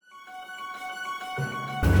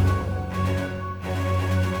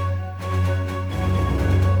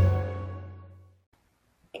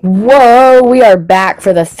Whoa, we are back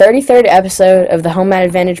for the 33rd episode of the Home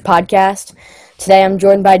Advantage podcast. Today I'm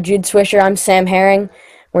joined by Jude Swisher. I'm Sam Herring.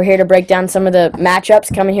 We're here to break down some of the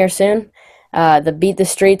matchups coming here soon. The Beat the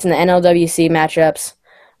Streets and the NLWC matchups.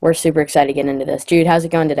 We're super excited to get into this. Jude, how's it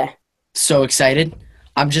going today? So excited.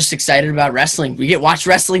 I'm just excited about wrestling. We get watch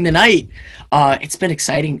wrestling tonight. It's been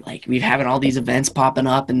exciting. Like, we've having all these events popping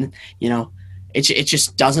up, and it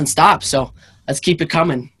just doesn't stop. So let's keep it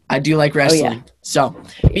coming. I do like wrestling. Oh, yeah. So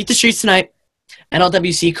Beat the Streets tonight.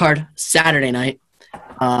 NLWC card Saturday night.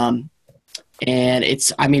 And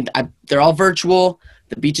they're all virtual.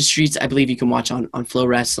 The Beat the Streets, I believe you can watch on Flow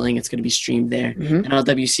Wrestling. It's going to be streamed there.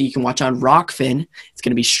 NLWC you can watch on Rockfin. It's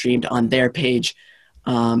going to be streamed on their page.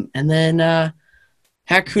 And then,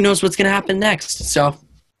 heck, who knows what's going to happen next. So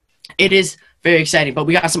it is very exciting. But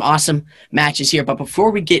we got some awesome matches here. But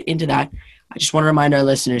before we get into that, I just want to remind our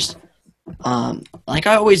listeners, like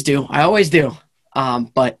I always do,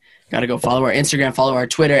 but got to go follow our Instagram, follow our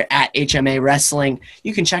Twitter at HMA Wrestling.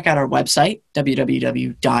 You can check out our website,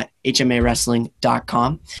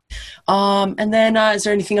 www.hmawrestling.com. And then is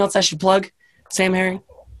there anything else I should plug, Sam Herring?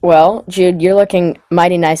 Well, Jude, you're looking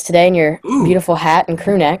mighty nice today in your beautiful hat and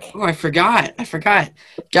crew neck. Oh, I forgot.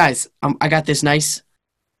 Guys, I got this nice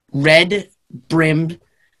red brimmed,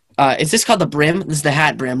 is this called the brim? This is the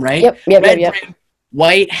hat brim, right? Yep. Brim,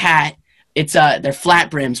 white hat. It's they're flat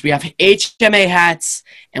brims. We have HMA hats,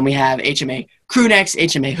 and we have HMA crew necks,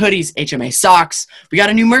 HMA hoodies, HMA socks. We got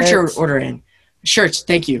a new merch order in. Shirts,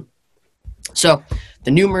 thank you. So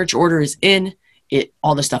the new merch order is in.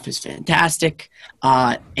 All the stuff is fantastic.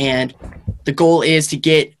 And the goal is to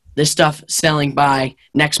get this stuff selling by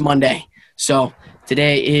next Monday. So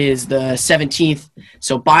today is the 17th.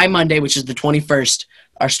 So by Monday, which is the 21st,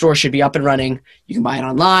 our store should be up and running. You can buy it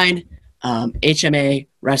online,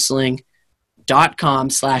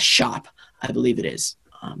 hmawrestling.com/shop, I believe it is.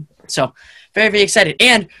 So very, very excited.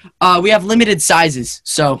 And we have limited sizes.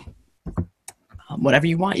 So whatever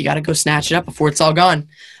you want, you got to go snatch it up before it's all gone.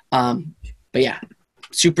 But yeah,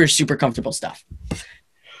 super, super comfortable stuff.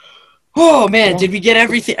 Oh, man, did we get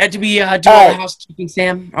everything? Did we do all the housekeeping,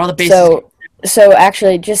 Sam? All the basics? So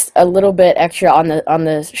actually, just a little bit extra on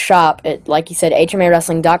the shop. Like you said,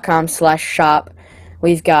 hmawrestling.com/shop.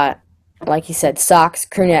 We've got, like you said, socks,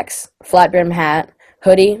 crew necks, flat brim hat,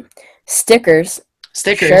 hoodie, stickers,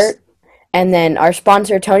 shirt, and then our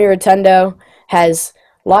sponsor, Tony Rotundo, has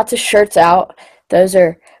lots of shirts out. Those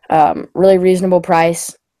are really reasonable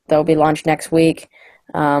price. They'll be launched next week.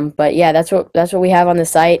 But yeah, that's what we have on the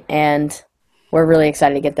site, and we're really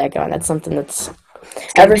excited to get that going. That's something that's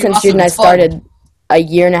ever since awesome. Jude and I started a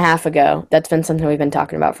year and a half ago. That's been something we've been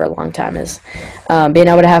talking about for a long time, is being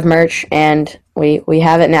able to have merch, and we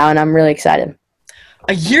have it now, and I'm really excited.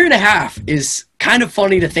 A year and a half is kind of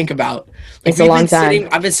funny to think about. Like, it's a long time.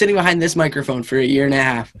 I've been sitting behind this microphone for a year and a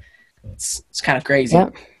half. It's kind of crazy.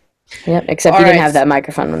 Yep. Except you didn't have that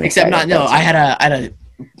microphone when we started. I had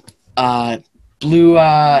a blue,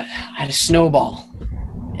 I had a snowball.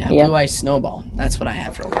 Yeah, blue ice snowball. That's what I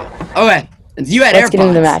had for a while. Okay. And you had AirPods. Let's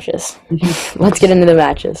get into the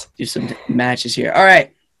matches. Do some matches here. All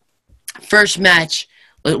right. First match.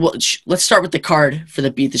 Let's start with the card for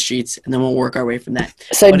the Beat the Streets, and then we'll work our way from that.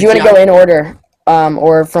 So do you want to go in order,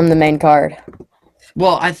 or from the main card?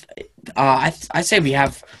 Well, I say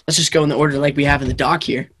let's just go in the order like we have in the doc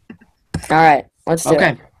here. All right. Let's do it.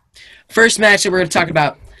 Okay. First match that we're going to talk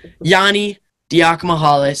about, Yianni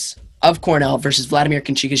Diakomihalis of Cornell versus Vladimir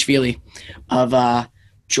Konchikashvili of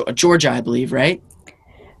Georgia, I believe, right?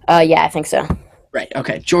 Yeah, I think so. Right.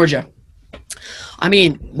 Okay, Georgia. I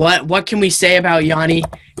mean, what can we say about Yianni?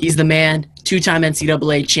 He's the man, two-time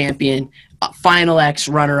NCAA champion, Final X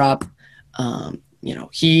runner-up.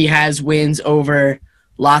 He has wins over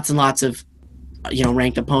lots and lots of,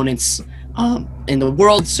 ranked opponents in the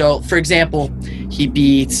world. So, for example, he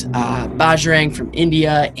beat Bajrang from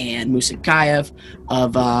India and Musakayev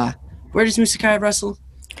of where does Musakayev wrestle?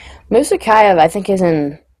 Musakayev, I think, is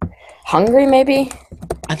in Hungary, maybe?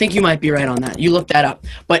 I think you might be right on that. You looked that up.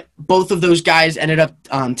 But both of those guys ended up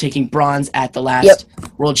taking bronze at the last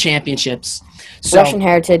World Championships. So, Russian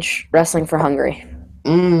heritage, wrestling for Hungary.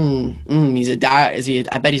 I bet he's a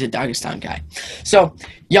Dagestan guy. So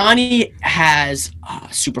Yianni has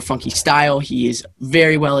a super funky style. He is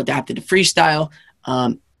very well adapted to freestyle.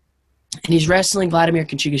 And he's wrestling Vladimir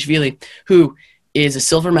Konchikashvili, who is a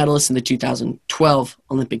silver medalist in the 2012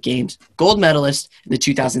 Olympic Games, gold medalist in the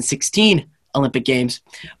 2016 Olympic Games.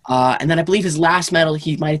 And then I believe his last medal,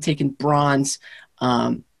 he might have taken bronze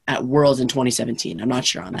at Worlds in 2017. I'm not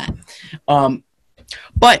sure on that.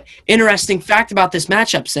 But interesting fact about this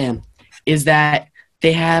matchup, Sam, is that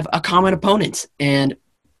they have a common opponent. And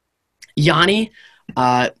Yanni,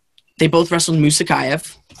 they both wrestled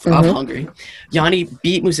Musakayev of Hungary. Yanni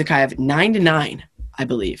beat Musakayev 9-9, I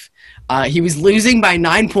believe. He was losing by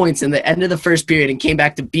 9 points in the end of the first period and came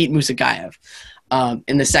back to beat Musakayev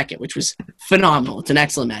in the second, which was phenomenal. It's an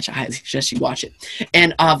excellent match. I highly suggest you watch it.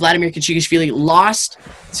 And Vladimir Kachikashvili lost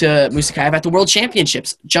to Musakayev at the World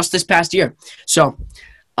Championships just this past year. So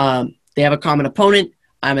they have a common opponent.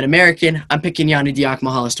 I'm an American. I'm picking Yanni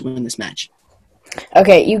Diakhmahalis to win this match.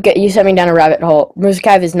 Okay, you sent me down a rabbit hole.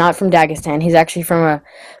 Musakayev is not from Dagestan. He's actually from a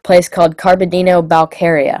place called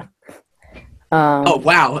Kabardino-Balkaria. Oh,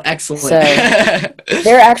 wow. Excellent. So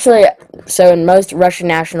they're actually, in most Russian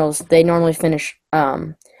nationals, they normally finish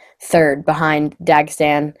third behind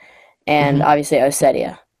Dagestan and obviously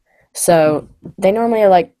Ossetia. So they normally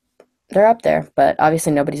are they're up there, but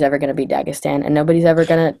obviously nobody's ever going to beat Dagestan and nobody's ever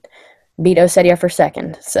going to beat Ossetia for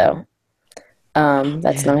second. So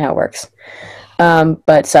that's not how it works.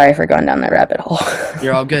 But sorry for going down that rabbit hole.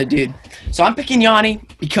 You're all good, dude. So I'm picking Yanni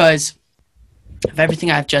because of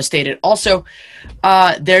everything I've just stated. Also,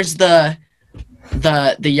 there's the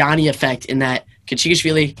Yanni effect in that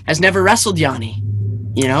Kachikashvili has never wrestled Yanni.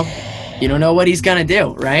 You don't know what he's gonna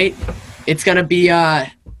do, right? It's gonna be.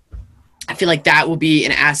 I feel like that will be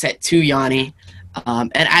an asset to Yanni.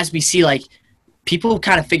 And as we see, people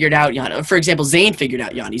kind of figured out Yanni. For example, Zayn figured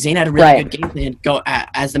out Yanni. Zayn had a really good game plan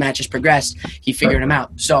as the matches progressed. He figured him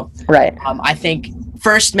out. So I think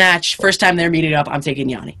first time they're meeting up, I'm taking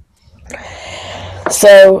Yanni.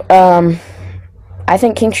 So I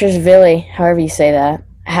think Khinchegashvili, however you say that,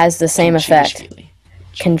 has the same effect.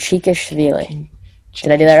 Khinchegashvili.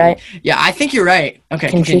 Did I do that right? Yeah, I think you're right. Okay,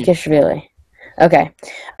 Khinchegashvili. Okay.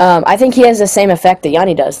 I think he has the same effect that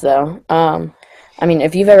Yanni does, though. I mean,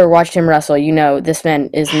 if you've ever watched him wrestle, you know this man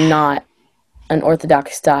is not an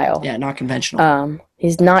orthodox style. Yeah, not conventional.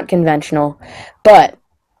 He's not conventional. But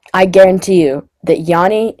I guarantee you that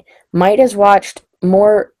Yanni might have watched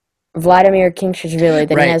more Vladimir Khinchegashvili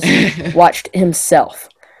than he has watched himself.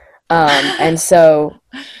 And so,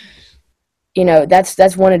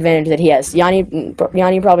 that's one advantage that he has. Yanni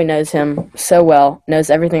probably knows him so well,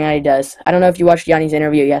 knows everything that he does. I don't know if you watched Yanni's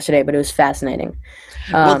interview yesterday, but it was fascinating.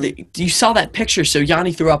 You saw that picture, so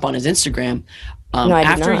Yanni threw up on his Instagram. No, I did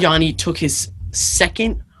after not. Yanni took his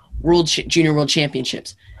second Junior World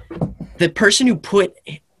Championships, the person who put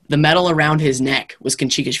the medal around his neck was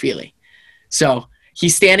Khinchegashvili. So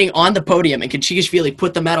he's standing on the podium, and Khinchegashvili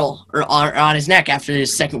put the medal on his neck after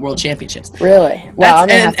his second World Championships. Really? Wow, I'm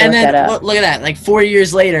going to have to look that up. Look at that, 4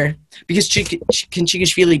 years later, because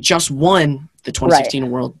Khinchegashvili just won the 2016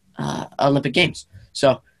 World Olympic Games.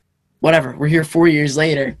 So whatever, we're here 4 years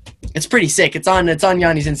later. It's pretty sick. It's on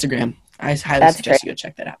Yanni's Instagram. I highly suggest you go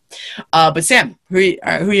check that out. But Sam, who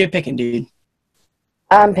are you picking, dude?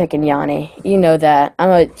 I'm picking Yanni. You know that. I'm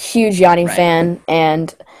a huge Yanni fan,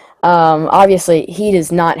 and obviously he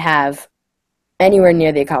does not have anywhere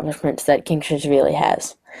near the accomplishments that Khinchegashvili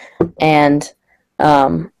has. And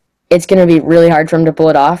it's going to be really hard for him to pull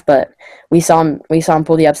it off, but we saw him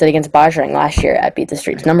pull the upset against Bajrang last year at Beat the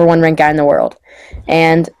Streets, number 1 ranked guy in the world.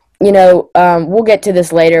 And we'll get to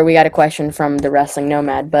this later. We got a question from the Wrestling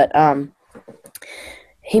Nomad, but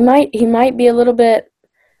he might be a little bit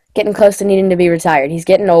getting close to needing to be retired. He's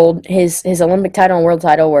getting old. His Olympic title and world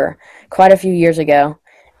title were quite a few years ago,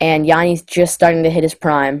 and Yanni's just starting to hit his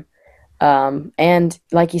prime. And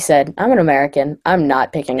like you said, I'm an American. I'm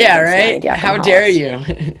not picking. Yeah, right. How dare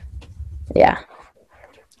you? Yeah.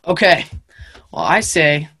 Okay. Well, I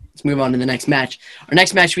say let's move on to the next match. Our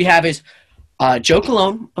next match we have is Joe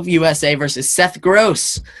Colon of USA versus Seth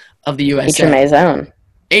Gross of the USA.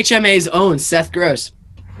 HMA's own Seth Gross.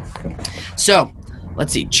 So,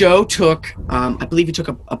 let's see. Joe took, I believe he took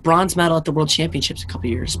a bronze medal at the World Championships a couple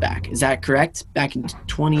years back. Is that correct? Back in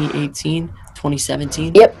 2018,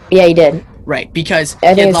 2017? Yep. Yeah, he did. Right, because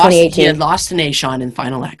I think he had lost to Nashon in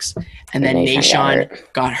Final X, and then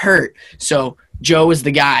Nashon got hurt. So Joe was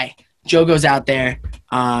the guy. Joe goes out there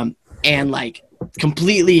and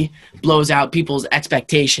completely blows out people's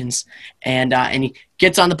expectations, and he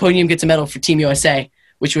gets on the podium, gets a medal for Team USA,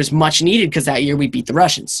 which was much needed because that year we beat the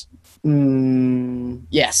Russians.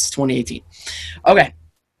 Yes, 2018. Okay,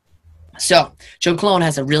 so Joe Colon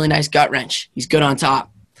has a really nice gut wrench. He's good on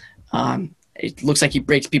top. It looks like he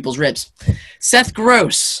breaks people's ribs. Seth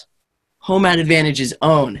Gross, home advantage's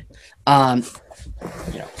own,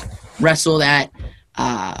 wrestled at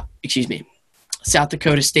South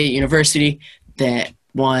Dakota State University, that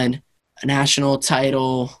won a national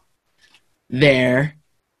title there,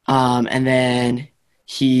 and then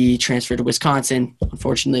he transferred to Wisconsin.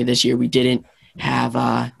 Unfortunately, this year we didn't have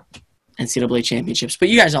NCAA championships, but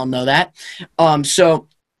you guys all know that. So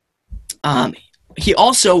He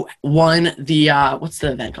also won the what's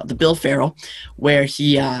the event called? The Bill Farrell, where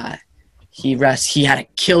he had a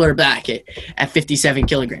killer back at 57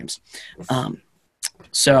 kilograms.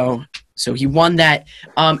 So he won that.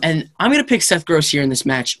 And I'm gonna pick Seth Gross here in this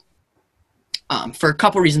match. For a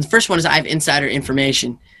couple reasons. First one is I have insider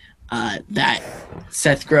information that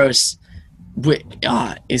Seth Gross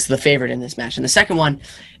is the favorite in this match, and the second one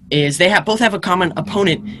is they both have a common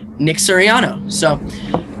opponent, Nick Suriano. So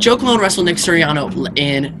Joe Colon wrestled Nick Suriano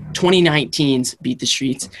in 2019's Beat the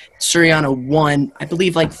Streets. Suriano won, I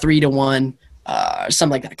believe, like 3-1,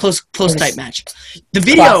 something like that. Close type match. The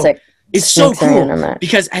video is so cool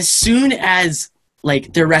because as soon as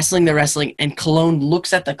like they're wrestling, and Colon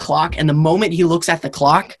looks at the clock, and the moment he looks at the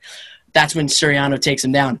clock, that's when Suriano takes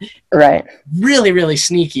him down. Right. Really, really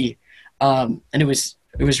sneaky. And it was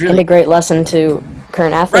really and a great lesson to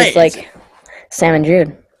current athletes like Sam and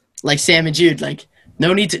Jude. Like Sam and Jude, like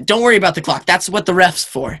no need to. Don't worry about the clock. That's what the ref's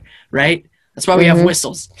for, right? That's why we have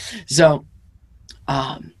whistles. So,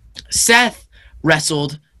 Seth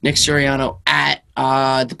wrestled Nick Suriano at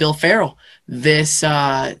the Bill Farrell. This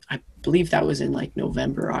I believe that was in like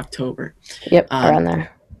November, October. Yep, around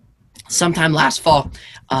there. Sometime last fall,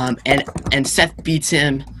 and Seth beats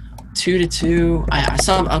him 2-2. I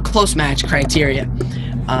saw a close match criteria,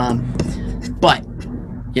 but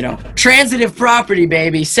transitive property,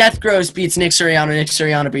 baby. Seth Gross beats Nick Suriano. Nick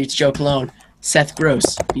Suriano beats Joe Colon. Seth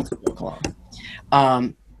Gross beats Joe Colon.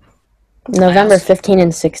 November 15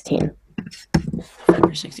 and 16.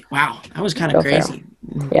 November 16. Wow, that was kind of crazy.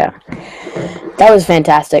 Yeah, that was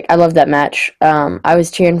fantastic. I love that match. I was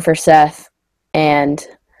cheering for Seth, and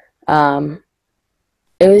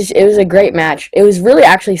it was a great match. It was really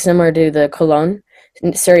actually similar to the Colon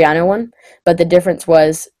Suriano one, but the difference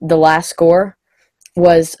was the last score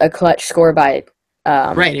was a clutch score by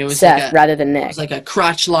it was Seth like rather than Nick. It was like a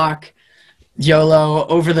crotch lock, YOLO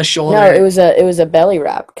over the shoulder. No, it was a belly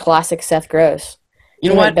wrap, classic Seth Gross. You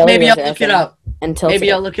know what? Maybe I'll look it up.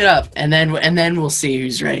 Maybe I'll look it up, and then we'll see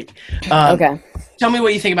who's right. Okay. Tell me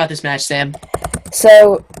what you think about this match, Sam.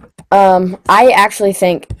 So, I actually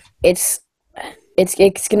think it's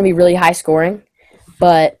going to be really high scoring,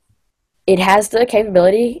 but it has the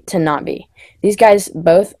capability to not be. These guys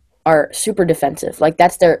both are super defensive. Like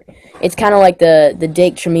it's kind of like the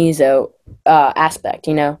Dake Chamizo aspect,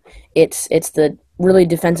 It's the really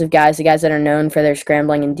defensive guys, the guys that are known for their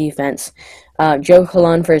scrambling and defense. Joe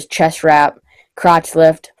Colon for his chest wrap, crotch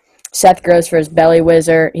lift. Seth Gross for his belly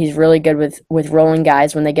whizzer. He's really good with rolling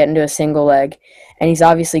guys when they get into a single leg. And he's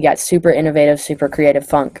obviously got super innovative, super creative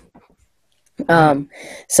funk.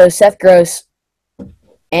 So Seth Gross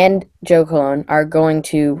and Joe Colon are going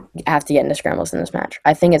to have to get into scrambles in this match.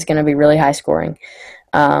 I think it's going to be really high scoring.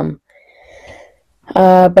 But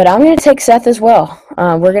I'm going to take Seth as well.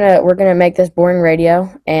 We're gonna make this boring radio,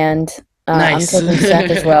 and nice. I'm taking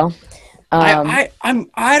Seth as well. I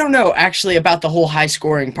don't know actually about the whole high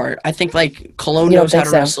scoring part. I think like Colon knows how to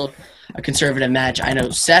wrestle a conservative match. I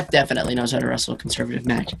know Seth definitely knows how to wrestle a conservative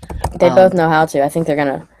match. They both know how to. I think they're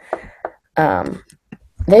gonna.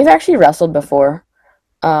 They've actually wrestled before.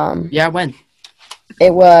 Yeah, when?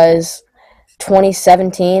 It was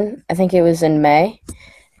 2017. I think it was in May,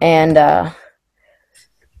 and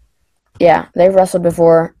yeah, they've wrestled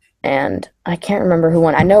before, and I can't remember who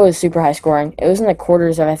won. I know it was super high scoring. It was in the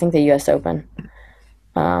quarters of, I think, the U.S. Open.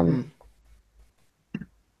 We'll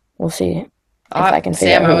see if I can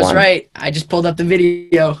figure out who Sam, I was won. right. I just pulled up the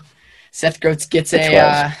video. Seth Gross gets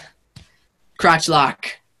a crotch lock,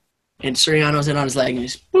 and Suriano's in on his leg, and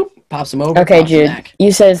just boop, pops him over. Okay, Jude,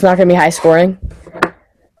 you said it's not going to be high scoring?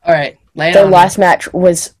 All right. Their last match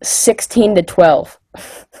was 16-12.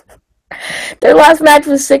 Their last match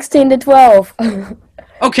was 16-12.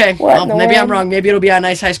 Okay, well, maybe I'm wrong. Maybe it'll be a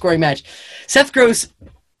nice high-scoring match. Seth Gross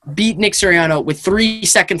beat Nick Suriano with 3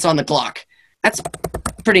 seconds on the clock. That's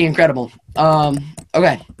pretty incredible.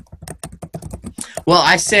 Okay. Well,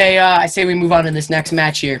 I say we move on to this next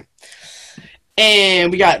match here.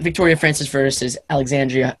 And we got Victoria Francis versus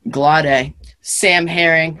Alexandria Glade. Sam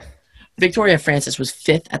Herring. Victoria Francis was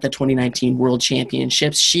 5th at the 2019 World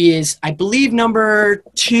Championships. She is, I believe, number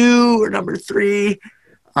 2 or number 3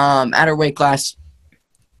 at her weight class.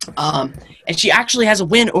 And she actually has a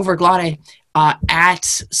win over Glade at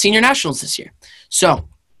Senior Nationals this year. So,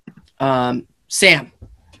 Sam,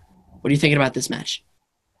 what are you thinking about this match?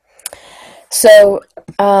 So,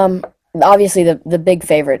 obviously the big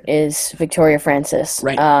favorite is Victoria Francis.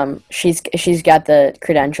 Right. She's got the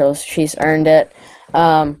credentials. She's earned it.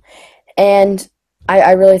 And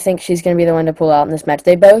I really think she's going to be the one to pull out in this match.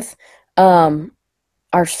 They both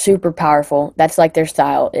are super powerful. That's like their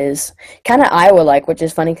style is kind of Iowa-like, which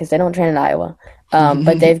is funny because they don't train in Iowa.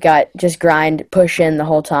 But they've got just grind, push in the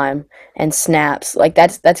whole time, and snaps. Like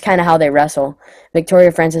that's kind of how they wrestle.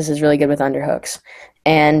 Victoria Francis is really good with underhooks,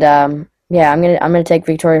 and yeah, I'm gonna take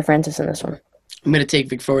Victoria Francis in this one. I'm gonna take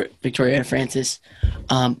Victoria Francis.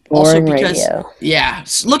 Also Boring because radio. yeah,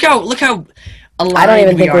 look how I don't aligned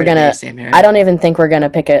even we think are we're today, gonna. Sam I don't even think we're gonna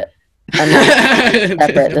pick a match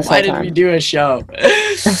separate this Why whole did we time. do a show?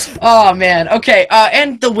 Oh man. Okay.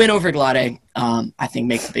 And the win over Glade, I think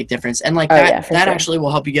makes a big difference, and like Oh that yeah, for that sure. actually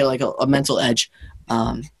will help you get like a mental edge.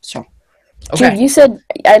 So Dude, okay. you said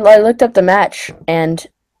I looked up the match, and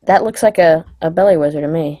that looks like a belly whizzer to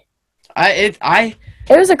me. I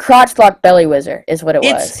It was a crotch lock belly whizzer, is what it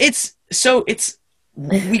was. it's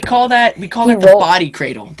we call He that the rolled. body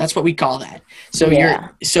cradle. That's what we call that. So Yeah,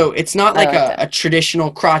 it's not I like like a that.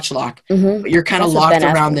 traditional crotch lock, Mm-hmm. but you're kind of That's what Ben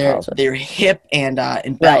locked around Askren calls it. their hip and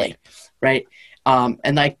Right. belly, right?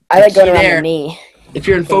 And like I the like going key around the there, knee. if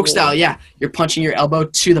you're in The folk style, knee. yeah, you're punching your elbow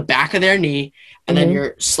to the back of their knee, and then Mm-hmm.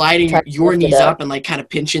 you're sliding Try to your lift it knees up. up and like kind of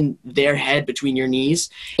pinching their head between your knees,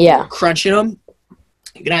 and you're Yeah. crunching them.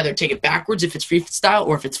 You can either take it backwards if it's free style,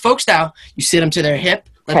 or if it's folk style, you sit them to their hip,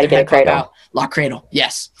 let Try to their get a head pop cradle. out, lock cradle.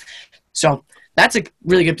 Yes. So that's a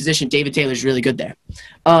really good position. David Taylor's really good there.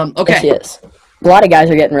 Yes, he Okay. is. A lot of guys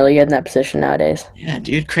are getting really good in that position nowadays. Yeah,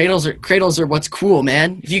 dude, cradles are what's cool,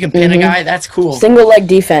 man. If you can pin a Mm-hmm. guy, that's cool. Single leg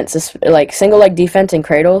defense is like single leg defense and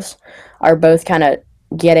cradles are both kind of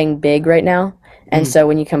getting big right now. And Mm. so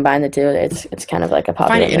when you combine the two, it's kind of like a I find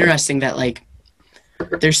popular it move. interesting that like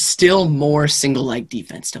there's still more single leg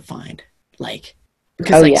defense to find. Like,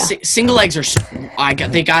 because Oh like yeah, single legs are,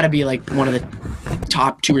 they got to be like one of the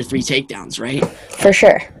top 2 or 3 takedowns, right? for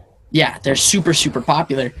sure. Yeah, they're super super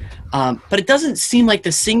popular. But it doesn't seem like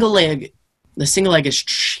the single leg is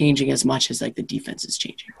changing as much as like the defense is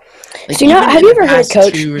changing. Like So you know, even have in you the ever heard a past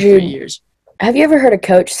coach, 2 or 3 Jude? years. Have you ever heard a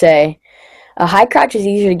coach say a high crotch is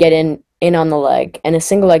easier to get in on the leg, and a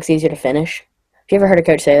single leg's easier to finish? Have you ever heard a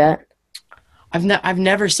coach say that? I've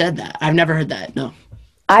never said that. I've never heard that. No.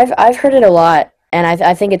 I've heard it a lot, and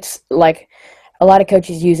I think it's like a lot of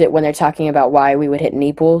coaches use it when they're talking about why we would hit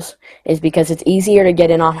knee pulls is because it's easier to get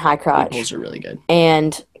in on high Knee crotch, pulls are really good.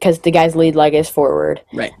 and because the guy's lead leg is forward,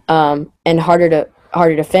 Right. and harder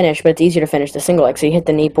to finish, but it's easier to finish the single leg. So you hit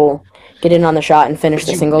the knee pull, get in on the shot, and finish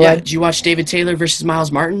the single leg. Did you watch David Taylor versus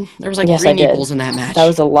Miles Martin? There was like Yes, 3 I knee did. pulls in that match. That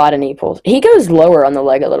was a lot of knee pulls. He goes lower on the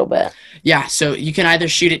leg a little bit. Yeah, so you can either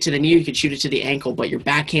shoot it to the knee, or you can shoot it to the ankle, but your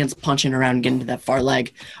backhand's punching around and getting to that far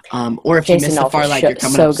leg. Or if you Jason miss the Elf far is leg, you're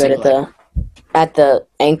coming so up good single leg. at the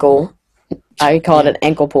ankle. I call it an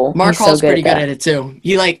ankle pull. Mark He's so Hall's good pretty at good that. at it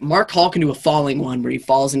too. Mark Hall can do a falling one where he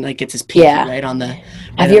falls and like gets his pinky Yeah. right on the. Have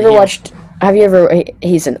right you on the ever heel. watched?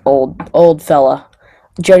 He's an old fella.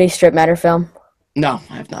 Jody Strip Matter film. No,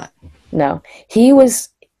 I have not. No, he was.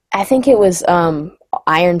 I think it was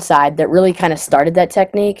Ironside that really kind of started that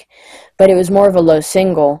technique, but it was more of a low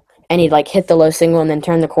single, and he'd like hit the low single and then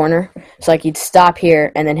turn the corner. So like you'd stop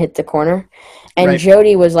here and then hit the corner. And Right.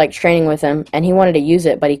 Jody was like training with him, and he wanted to use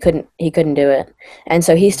it, but he couldn't. He couldn't do it, and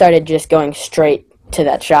so he started just going straight to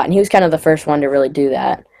that shot, and he was kind of the first one to really do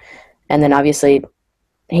that. And then obviously,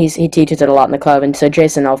 he teaches it a lot in the club, and so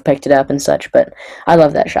Jason Elf picked it up and such. But I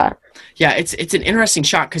love that shot. Yeah, it's an interesting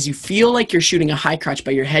shot because you feel like you're shooting a high crotch,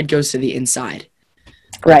 but your head goes to the inside.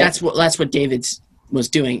 Right. That's what David's was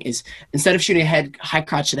doing is instead of shooting a high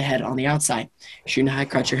crotch to the head on the outside, shooting a high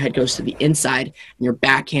crotch, your head goes to the inside, and your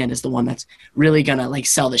backhand is the one that's really gonna like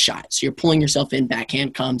sell the shot. So you're pulling yourself in,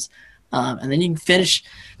 backhand comes, and then you can finish.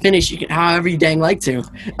 You can however you dang like to,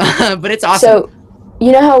 but it's awesome. So,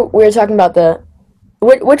 you know how we were talking about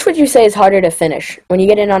which would you say is harder to finish when you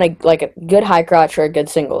get in on a good high crotch or a good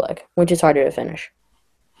single leg? Which is harder to finish?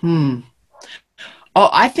 Oh,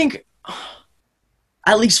 I think,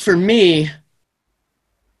 at least for me,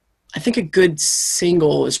 I think a good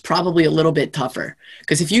single is probably a little bit tougher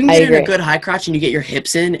because if you can I get in a agree. good high crotch and you get your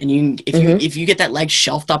hips in, and if you get that leg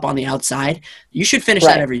shelved up on the outside, you should finish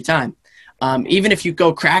that Right. every time. Even if you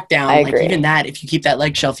go crack down, I like agree. even that, if you keep that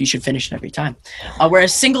leg shelved, you should finish it every time.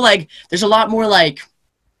 Whereas single leg, there's a lot more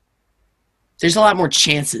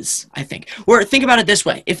chances, I think. Or think about it this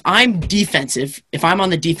way. If I'm defensive, if I'm on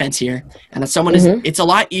the defense here, and someone is, it's a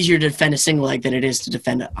lot easier to defend a single leg than it is to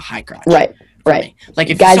defend a high crotch. Right. for Right. me.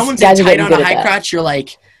 Like if Guys someone's are in tight getting on good a at high that. crotch, you're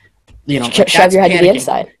like, like, Shove that's your head to the panicking.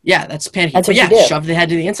 inside. Yeah, that's panicking. That's But what you yeah, do. shove the head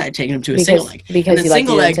to the inside, taking them to a single leg. Because and you then like to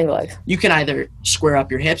single do it in leg, single legs. you can either square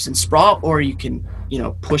up your hips and sprawl, or you can,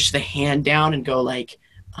 push the hand down and go like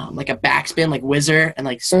a backspin, like whizzer, and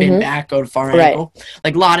like spin back, go to far Right. angle.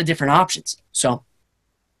 Like a lot of different options. So,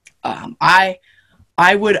 I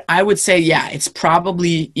I would say, yeah, it's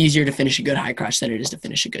probably easier to finish a good high crotch than it is to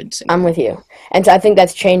finish a good single. I'm with you. And so I think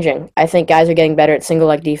that's changing. I think guys are getting better at single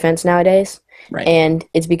leg defense nowadays. Right. And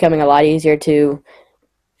it's becoming a lot easier to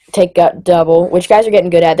take gut double, which guys are getting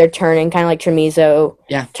good at. They're turning, kind of like Tremizo,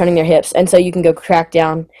 Yeah. turning their hips. And so you can go crack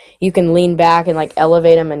down. You can lean back and, like,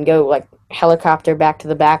 elevate them and go, like, helicopter back to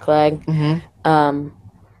the back leg. Mm-hmm.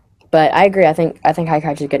 But I agree. I think high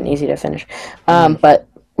crotch is getting easy to finish. But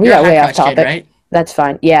we You're got a way high off crotch kid, topic. right? That's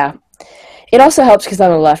fine. Yeah. It also helps because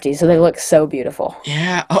I'm a lefty, so they look so beautiful.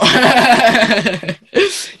 Yeah. Oh.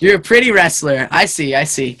 You're a pretty wrestler. I see. I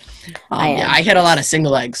am. Yeah, I hit a lot of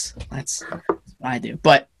single legs. That's what I do.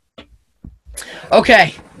 But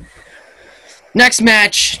okay. Next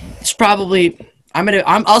match. It's probably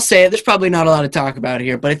I'll say it. There's probably not a lot to talk about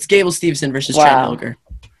here, but it's Gable Stevenson versus Trent Wow. Hilger.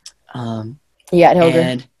 Yeah, Hilger.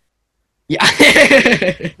 And yeah,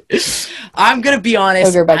 I'm gonna be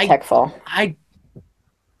honest. Hilger by tech fall.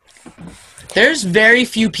 There's very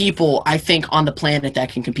few people I think on the planet that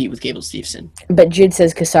can compete with Gable Stevenson. But Jude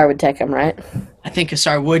says Kassar would tech him, right? I think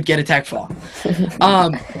Kassar would get a tech fall.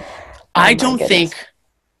 I don't think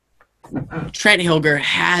Trent Hilger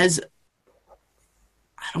has.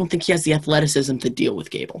 I don't think he has the athleticism to deal with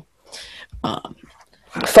Gable.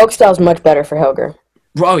 Folk style's much better for Hilger.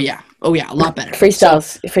 Oh yeah, a lot better.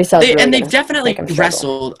 Freestyle's really And they've gonna definitely make him struggle.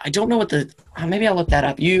 wrestled. I don't know what the. Maybe I'll look that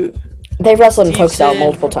up. They've wrestled in folk style Stevenson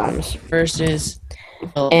multiple times. versus.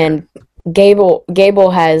 And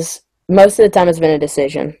Gable has, most of the time it's been a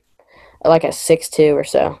decision. Like a 6-2 or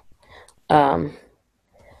so.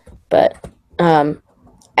 But I'm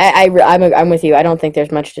with you. I don't think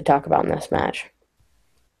there's much to talk about in this match.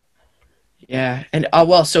 Yeah, and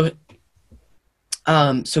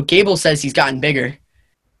so Gable says he's gotten bigger.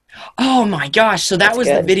 Oh my gosh! So That's was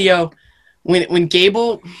good. the video when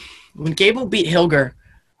Gable beat Hilger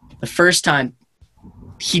the first time.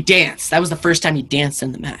 He danced. That was the first time he danced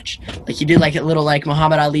in the match. Like he did like a little like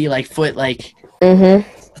Muhammad Ali like foot like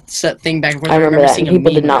set thing back and forth. I remember that. seeing a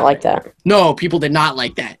People did meme not about like it. that. No, people did not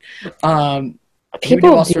like that. He would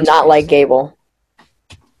People all do sorts not of like things. Gable.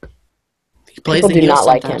 He plays People the do heel not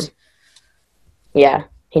like him. sometimes. Yeah,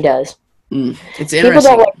 he does. It's People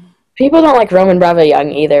interesting. don't like Roman Bravo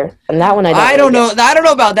Young either. And that one I don't know. I don't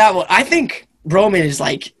know about that one. I think Roman is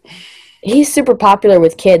like He's super popular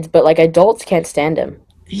with kids, but like adults can't stand him.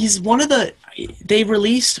 he's one of the. They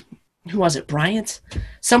released who was it? Bryant.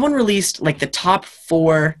 Someone released like the top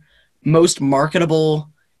 4 most marketable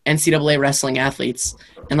NCAA wrestling athletes,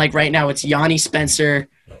 and like right now it's Yanni Spencer,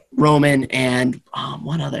 Roman, and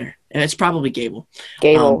one other. And it's probably Gable.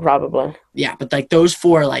 Gable, probably. Yeah, but like those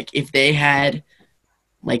 4, like if they had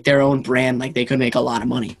like their own brand, like they could make a lot of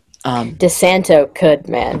money. DeSanto could,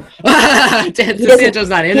 man. DeSanto's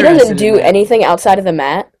not He interested. doesn't do anything outside of the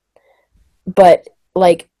mat, but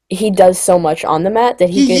like he does so much on the mat that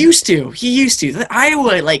he could. He used to. The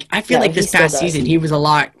Iowa, like I feel No, like he this still past does. season he was a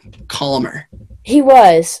lot calmer. He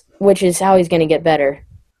was, which is how he's going to get better,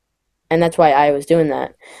 and that's why I was doing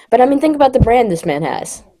that. But I mean, think about the brand this man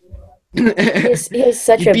has. He has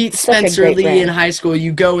such You a beat such a Spencer great Lee brand. in high school.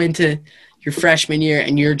 You go into your freshman year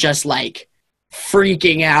and you're just like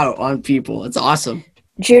freaking out on people. It's awesome.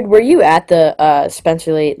 Jude, were you at the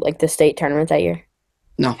Spencer Lee, like the state tournament that year?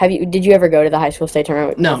 No. Did you ever go to the high school state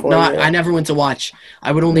tournament? No, before no, you were I never went to watch.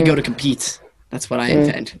 I would only go to compete. That's what I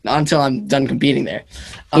intend. Not until I'm done competing there.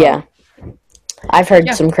 Yeah, I've heard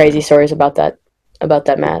yeah. some crazy stories about that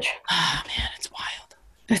match. Ah, man, it's wild.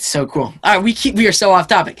 That's so cool. All right, we are so off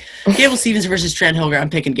topic. Gable Stevenson versus Trent Hilger. I'm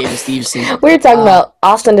picking Gable Stevenson. We were talking about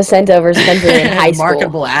Austin DeSanto versus Spencer Lee in high school.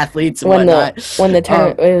 Marketable athletes and when whatnot. the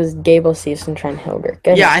tournament it was Gable Stevenson, Trent Hilger.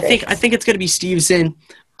 Goodness Yeah, I gracious. think it's gonna be Stevenson,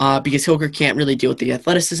 because Hilger can't really deal with the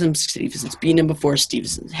athleticism. Stevenson's beaten him before.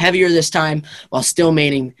 Stevenson's heavier this time while still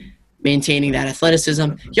maintaining that athleticism.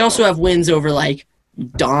 You also have wins over like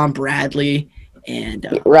Dom Bradley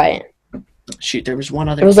and Right. shoot, there was one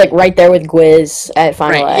other. It was like right there with Gwiz at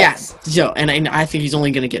Final right, yeah. X. So and I think he's only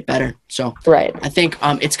gonna get better. So Right. I think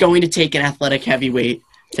it's going to take an athletic heavyweight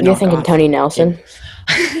to You're knock thinking off. Tony Nelson?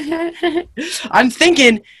 I'm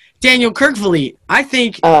thinking Daniel Kirkvliet. I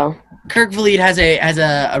think Oh. Kirkvliet has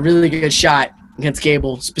a really good shot against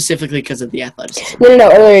Gable, specifically because of the athleticism.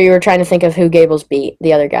 No. Earlier you were trying to think of who Gable's beat.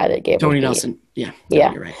 The other guy that Gable Tony beat. Nelson. Yeah.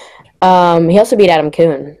 Yeah. You're right. He also beat Adam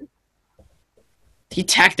Kuhn. He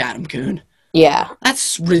tacked Adam Kuhn. Yeah.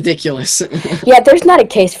 That's ridiculous. Yeah, there's not a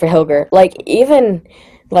case for Hilger. Like, even,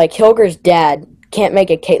 like, Hilger's dad can't make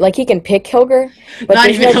a case. Like, he can pick Hilger, but Not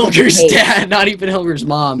there's even no good Hilger's case. dad. Not even Hilger's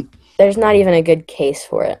mom. There's not even a good case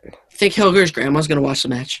for it. Think Hilger's grandma's gonna watch the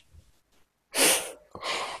match?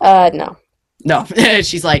 No. No.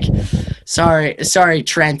 She's like, Sorry,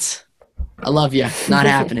 Trent. I love you. Not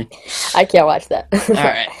happening. I can't watch that. All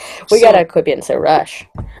right. We gotta quit being so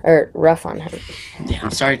rough on him. Yeah,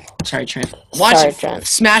 sorry, Trent. Sorry, Trent.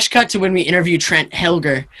 Smash cut to when we interview Trent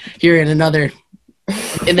Helger here in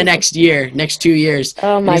the next 2 years.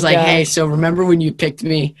 Oh And my he's like, God. hey, so remember when you picked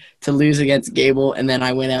me to lose against Gable, and then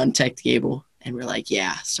I went out and texted Gable, and we're like,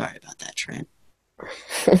 yeah, sorry about that, Trent.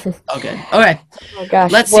 Okay. Oh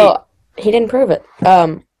gosh. Let's well, he didn't prove it.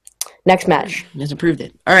 Next match. He hasn't proved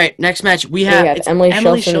it. All right, next match we We have got it's Emily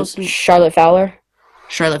Shilson, Charlotte Fowler.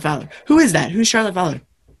 Charlotte Fowler. Who is that? Who's Charlotte Fowler?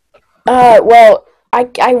 Well,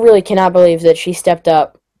 I really cannot believe that she stepped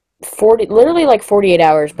up literally like 48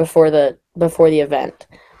 hours before the event.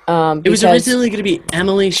 It was originally going to be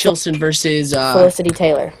Emily Shilson versus Felicity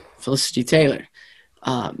Taylor. Felicity Taylor.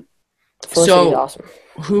 Felicity's awesome.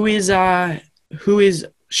 Who is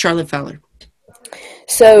Charlotte Fowler?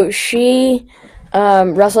 So she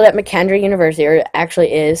wrestled at McKendree University, or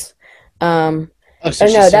actually is. So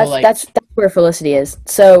no, that's where Felicity is.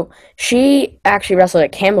 So she actually wrestled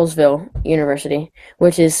at Campbellsville University,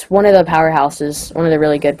 which is one of the powerhouses, one of the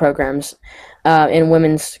really good programs in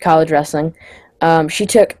women's college wrestling. She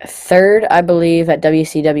took third, I believe, at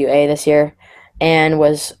WCWA this year, and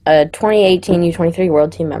was a 2018 U23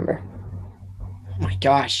 World Team member. Oh my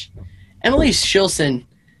gosh, Emily Shilson,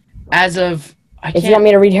 as of If you want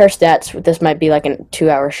me to read her stats, this might be like a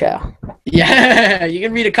 2-hour show. Yeah, you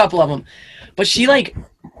can read a couple of them. But she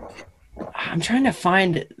I'm trying to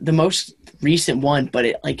find the most recent one, but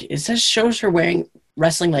it says shows her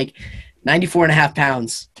wrestling 94.5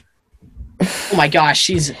 pounds. Oh my gosh,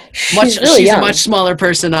 she's really young. A much smaller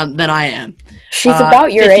person than I am. She's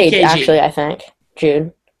about your 50 age, kg. actually, I think,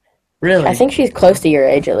 Jude. Really? I think she's close to your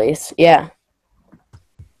age, at least. Yeah.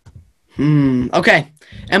 Okay.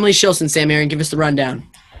 Emily Shilson, Sam Aaron, give us the rundown.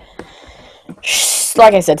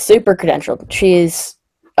 Like I said, super credentialed. She's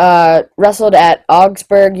wrestled at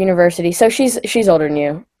Augsburg University, so she's older than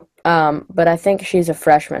you. But I think she's a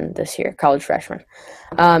freshman this year, college freshman.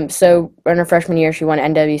 So in her freshman year, she won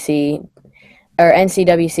NWC or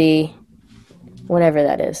NCWC, whatever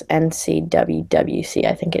that is, NCWWC,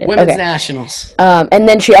 I think it is. Women's Nationals. And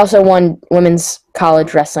then she also won Women's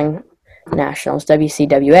College Wrestling Nationals,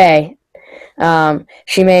 WCWA.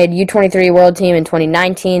 She made U23 World Team in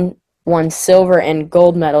 2019. Won silver and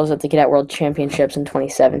gold medals at the Cadet World Championships in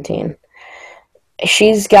 2017.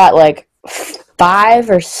 She's got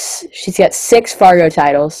she's got 6 Fargo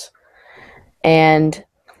titles, and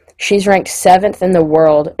she's ranked 7th in the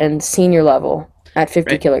world in senior level at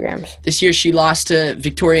 50 kilograms. This year she lost to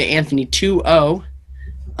Victoria Anthony 2-0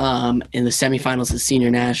 in the semifinals of the Senior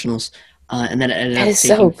Nationals, and then it ended up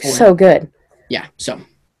taking so good. Yeah, so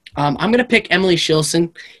I'm going to pick Emily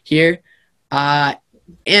Shilson here, and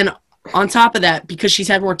on top of that, because she's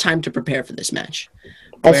had more time to prepare for this match.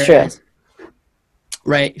 That's true.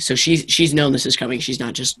 Right, so she's known this is coming. She's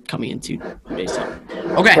not just coming into today's time.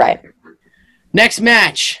 Okay. Right. Next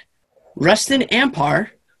match, Rustin Ampar.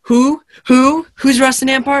 Who's Rustin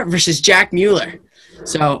Ampar versus Jack Mueller?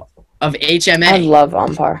 So of HMA. I love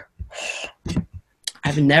Ampar.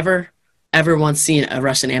 I've never ever once seen a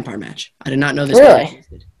Rustin Ampar match. I did not know this. Really?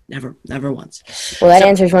 Never once. Well, that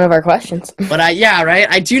answers one of our questions. But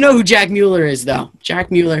I do know who Jack Mueller is, though.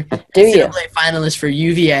 Jack Mueller, do you? NCAA finalist for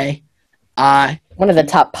UVA. One of the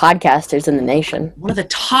top podcasters in the nation. One of the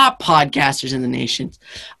top podcasters in the nation.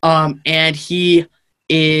 And he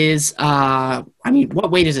is,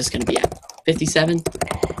 what weight is this going to be at? 57?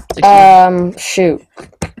 Shoot.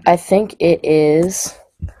 I think it is.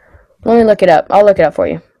 Let me look it up. I'll look it up for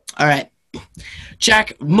you. All right.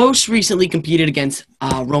 Jack most recently competed against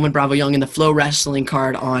Roman Bravo Young in the Flow Wrestling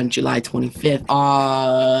card on July 25th.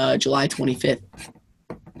 July 25th.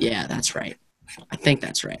 Yeah, that's right. I think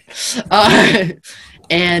that's right.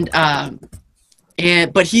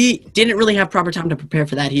 But he didn't really have proper time to prepare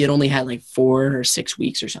for that. He had only had 4 or 6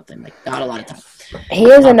 weeks or something. Not a lot of time. He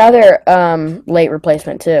is another late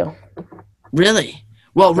replacement too. Really?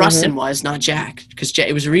 Well, Rustin was, not Jack, because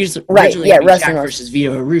it was originally Rustin Jack versus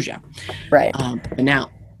Vito Arujau. Right. But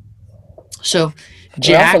now, so We're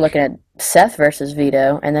Jack. also looking at Seth versus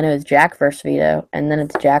Vito, and then it was Jack versus Vito, and then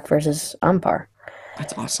it's Jack versus Ampar.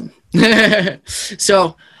 That's awesome.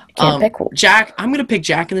 So, Can't pick one. Jack, I'm gonna pick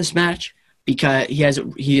Jack in this match because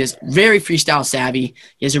he is very freestyle savvy.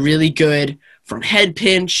 He has a really good from head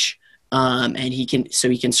pinch, and he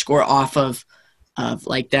can score off of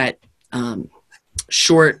that.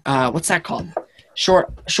 Short, what's that called?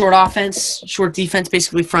 Short offense, short defense,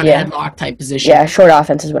 basically front headlock type position. Yeah, short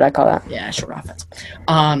offense is what I call that. Yeah, short offense.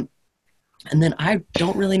 And then I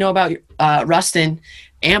don't really know about Rustin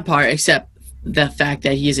Ampar except the fact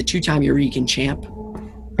that he is a 2-time Urigen champ.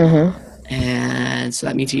 Mm-hmm. And so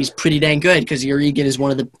that means he's pretty dang good because Urigen is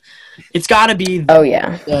one of the – it's got to be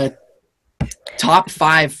the top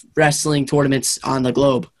 5 wrestling tournaments on the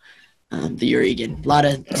globe, the Urigen. A lot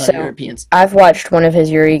of Europeans. I've watched one of his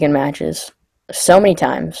Urigen matches so many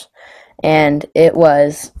times, and it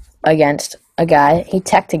was against a guy. He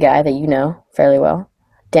teched a guy that you know fairly well,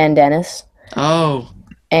 Dan Dennis. Oh.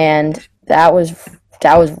 And that was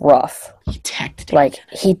rough. He teched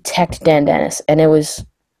Dan Dennis, and it was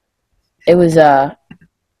a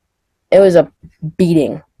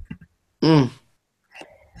beating.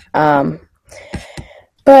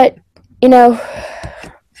 But you know,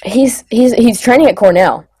 he's training at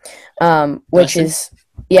Cornell, which is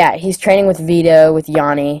he's training with Vito, with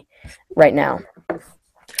Yanni right now.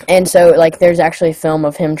 And so like there's actually film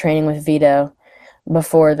of him training with Vito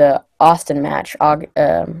before the Austin match, that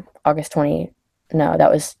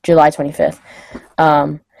was July 25th.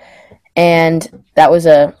 And that was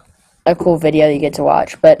a cool video that you get to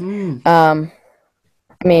watch. But, I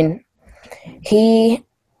mean, he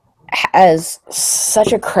has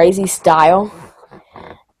such a crazy style.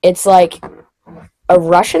 It's like a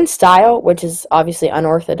Russian style, which is obviously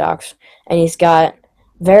unorthodox. And he's got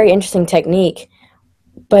very interesting technique,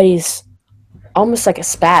 but he's almost like a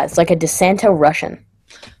spaz, like a DeSanto Russian.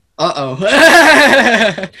 Uh-oh.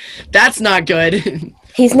 That's not good.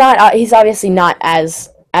 He's not. He's obviously not as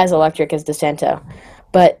electric as DeSanto,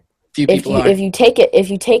 but if you take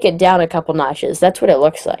it down a couple notches, that's what it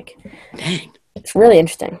looks like. Dang. It's really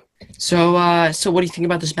interesting. So what do you think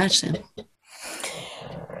about this match, Sam?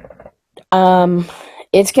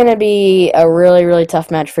 It's gonna be a really, really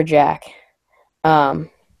tough match for Jack. Umpar's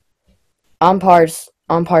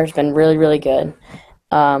been really, really good.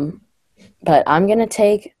 But I'm gonna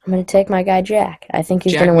take my guy Jack. I think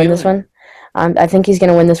he's gonna win this one. I think he's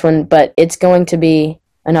gonna win this one, but it's going to be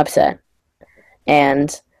an upset, and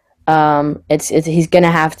he's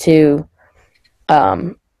gonna have to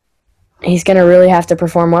he's gonna really have to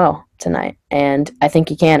perform well tonight, and I think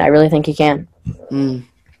he can. I really think he can.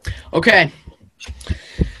 Okay.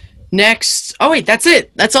 Next. Oh wait, that's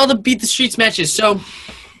it. That's all the Beat the Streets matches. So,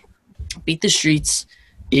 Beat the Streets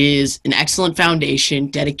is an excellent foundation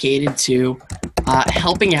dedicated to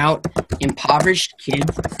helping out impoverished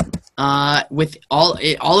kids with all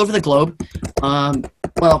over the globe.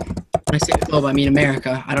 Well, when I say the globe, I mean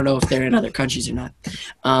America. I don't know if they're in other countries or not.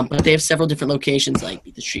 But they have several different locations, like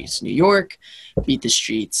Beat the Streets New York, Beat the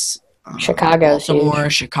Streets Chicago, Baltimore,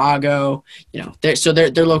 Chicago. You know, they're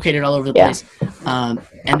located all over the place. And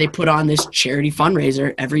they put on this charity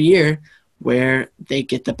fundraiser every year, where they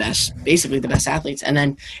get basically the best athletes. And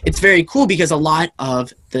then it's very cool because a lot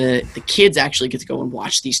of the kids actually get to go and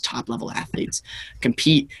watch these top-level athletes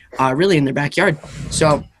compete really in their backyard.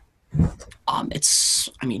 So it's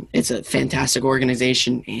a fantastic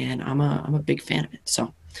organization, and I'm a big fan of it.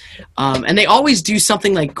 So and they always do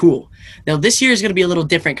something like cool. Now this year is going to be a little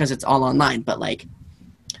different because it's all online, but like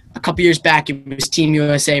a couple years back it was Team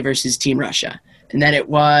USA versus Team Russia. And then it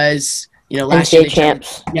was last year,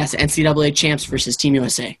 NCAA champs versus Team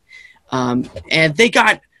USA. And they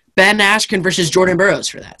got Ben Askren versus Jordan Burroughs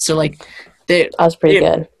for that. So, like, that was pretty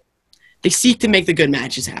good. They seek to make the good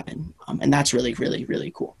matches happen. And that's really, really,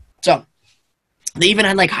 really cool. So, they even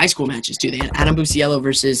had, like, high school matches, too. They had Adam Busiello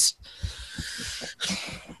versus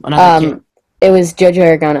another kid. It was Jojo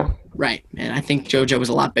Aragona. Right. And I think Jojo was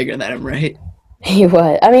a lot bigger than him, right? He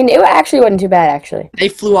was. I mean, it actually wasn't too bad, actually. They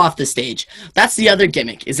flew off the stage. That's the other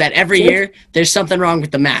gimmick, is that every year there's something wrong with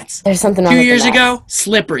the mats. There's something wrong with the mats. 2 years ago,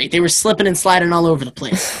 slippery. They were slipping and sliding all over the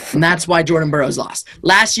place. And that's why Jordan Burroughs lost.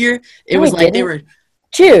 Last year, it was like they were...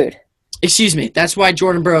 Jude. Excuse me. That's why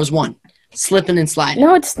Jordan Burroughs won. Slipping and sliding.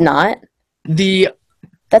 No, it's not.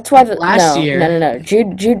 That's why last year... No.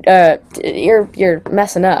 Jude, you're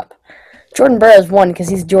messing up. Jordan Burroughs won because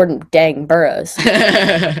he's Jordan dang Burroughs.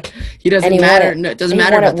 He doesn't matter. No, it doesn't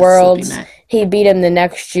matter about the Worlds. He beat him the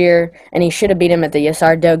next year, and he should have beat him at the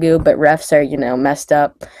Yasar Dogu, but refs are, messed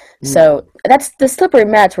up. So the slippery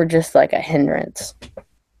mats were just like a hindrance.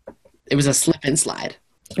 It was a slip and slide.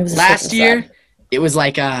 Last year, it was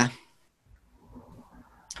like I'm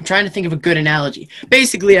trying to think of a good analogy.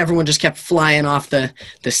 Basically, everyone just kept flying off the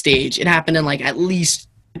stage. It happened in like at least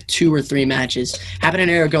 2 or 3 matches. Happened in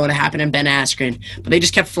Aragona, happened in Ben Askren, but they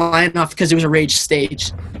just kept flying off because it was a raised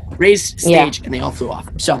stage, and they all flew off.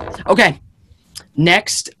 So, okay.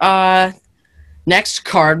 Next card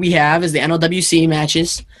we have is the NLWC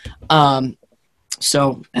matches.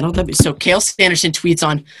 So Cale Sanderson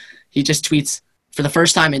he just tweets for the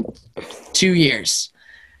first time in 2 years,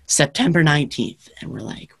 September 19th, and we're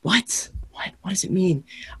like, what does it mean?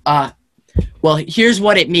 Well, here's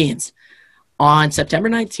what it means. On September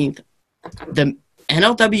 19th, the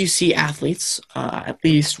NLWC athletes, at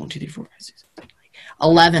least 1, 2, 3, 4, 5, 6, 7, 8,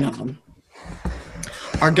 11 of them,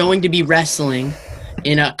 are going to be wrestling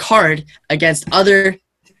in a card against other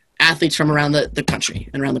athletes from around the country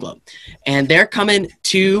and around the globe. And they're coming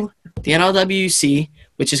to the NLWC,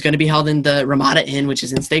 which is going to be held in the Ramada Inn, which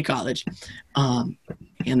is in State College. And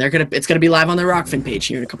it's going to be live on the Rockfin page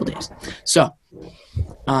here in a couple days. So,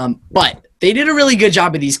 but they did a really good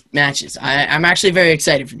job of these matches. I'm actually very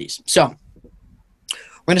excited for these. So,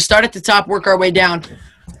 we're going to start at the top, work our way down.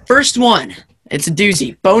 First one, it's a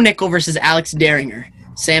doozy. Bo Nickel versus Alex Daringer.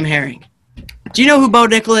 Sam Herring. Do you know who Bo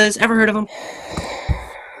Nickel is? Ever heard of him?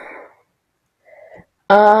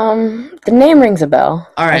 The name rings a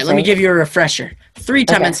bell. All right, let me give you a refresher.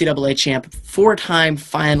 3-time NCAA champ, 4-time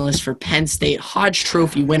finalist for Penn State, Hodge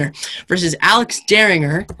Trophy winner, versus Alex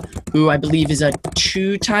Daringer, who I believe is a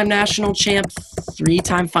 2-time national champ,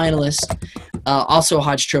 3-time finalist, also a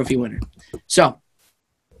Hodge Trophy winner. So,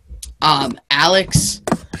 Alex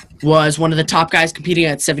was one of the top guys competing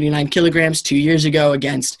at 79 kilograms 2 years ago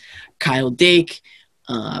against Kyle Dake,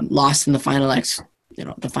 lost in the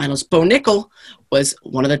the finals. Bo Nickel was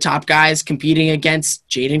one of the top guys competing against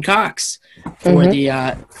Jaden Cox for the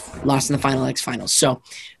lost in the Final X finals. So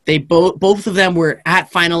they both of them were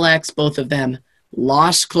at Final X. Both of them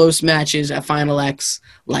lost close matches at Final X.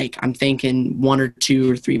 Like I'm thinking 1 or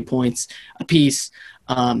 2 or 3 points apiece.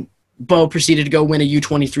 Bo proceeded to go win a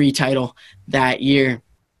U23 title that year.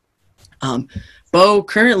 Bo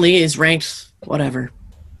currently is ranked whatever.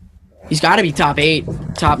 He's got to be top 8,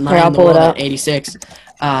 top 9 in the world at 86.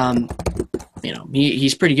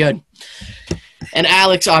 He's pretty good. And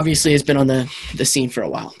Alex obviously has been on the scene for a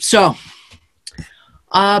while. So,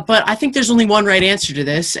 but I think there's only one right answer to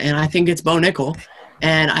this, and I think it's Bo Nickel.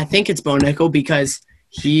 And I think it's Bo Nickel because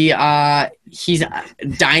he's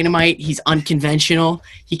dynamite. He's unconventional.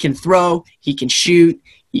 He can throw. He can shoot.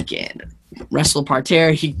 He can wrestle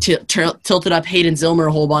parterre. He tilted up Hayden Zilmer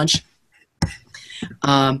a whole bunch.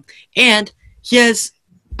 And he has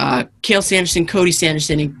Cale Sanderson, Cody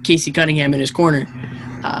Sanderson, and Casey Cunningham in his corner,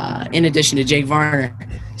 in addition to Jake Varner.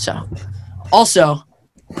 So, also,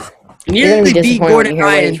 nearly beat Gordon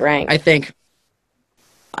Ryan, I think.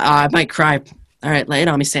 I might cry. All right, lay it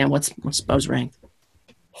on me, Sam. What's Bo's rank?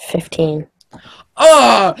 15.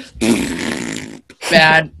 Oh!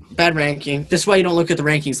 Bad ranking. This is why you don't look at the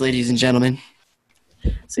rankings, ladies and gentlemen.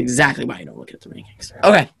 That's exactly why you don't look at the rankings.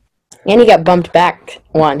 Okay. And he got bumped back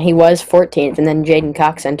one. He was 14th, and then Jaden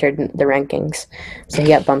Cox entered the rankings. So he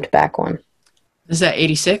got bumped back one. Is that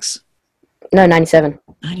 86? No, 97.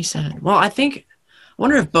 97. Well, I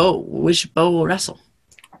wonder if which Bo will wrestle.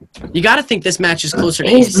 You got to think this match is closer to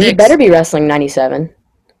 86. He better be wrestling 97.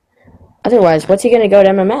 Otherwise, what's he going to go to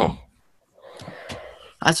MMA?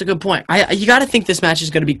 That's a good point. You got to think this match is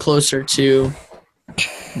going to be closer to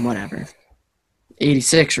whatever.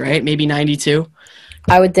 86, right? Maybe 92.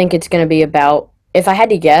 I would think it's going to be about, if I had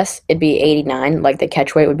to guess, it'd be 89. Like the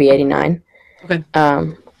catch weight would be 89. Okay.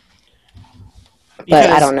 But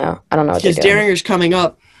I don't know. I don't know what they're doing. Because Daringer's coming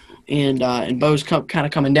up, and Bo's kind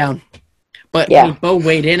of coming down. But yeah. I mean, Bo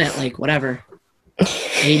weighed in at 87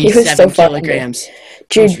 kilograms.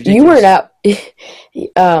 Dude, you weren't out.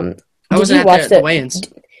 I wasn't at the weigh-ins.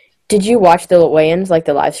 Did you watch the weigh-ins, like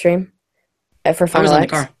the live stream? For Final I was in the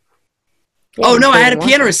car. Yeah, I had a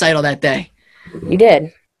piano recital that day. You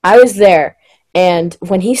did. I was there, and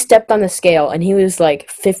when he stepped on the scale and he was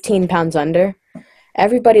 15 pounds under,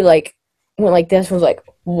 everybody went like this, was like,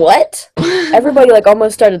 what? Everybody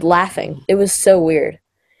almost started laughing. It was so weird.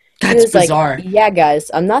 That's bizarre. Yeah, guys,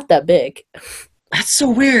 I'm not that big. That's so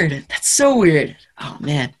weird. Oh,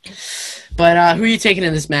 man. But who are you taking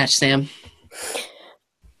in this match, Sam?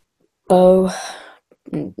 Bo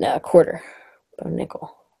quarter. Bo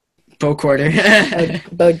nickel. Bo quarter.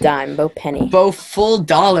 Bo dime. Bo penny. Bo full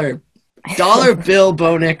dollar. Dollar bill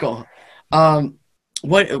Bo Nickel.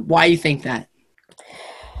 Why you think that?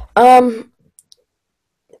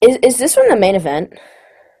 Is this one the main event?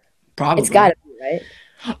 Probably. It's gotta be, right?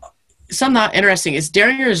 Something not interesting is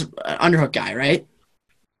Daringer's an underhook guy, right?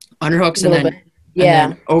 Underhooks and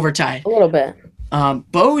then overtie. A little bit.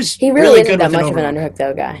 Bo's he really isn't that much of an underhook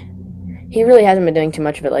though, guy. He really hasn't been doing too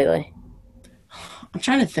much of it lately. I'm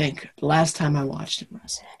trying to think. The last time I watched him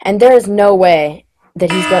wrestle. And there is no way that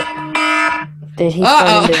he's going into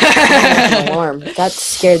an alarm. That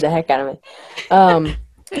scared the heck out of me.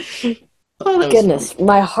 Goodness,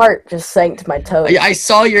 my heart just sank to my toes. I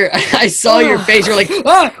saw your face. You're like,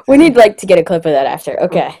 ah! We need to get a clip of that after.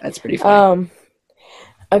 Okay. That's pretty funny.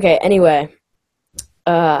 Okay. Anyway,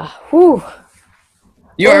 whew.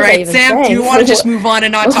 You What all was I right, even Sam? Do saying? you want to just move on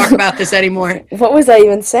and not talk about this anymore? What was I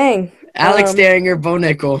even saying? Alex Derringer, Bo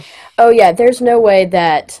Nickel. Oh yeah, there's no way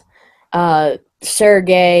that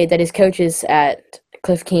Sergey, that his coaches at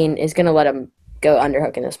Cliff Keen, is gonna let him go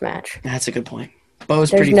underhook in this match. That's a good point.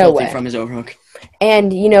 Bo's There's pretty no filthy way. from his overhook.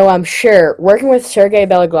 And I'm sure working with Sergey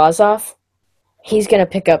Beloglazov, he's gonna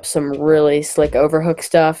pick up some really slick overhook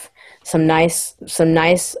stuff, some nice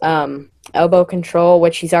elbow control,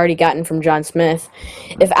 which he's already gotten from John Smith.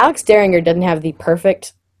 If Alex Derringer doesn't have the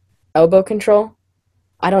perfect elbow control,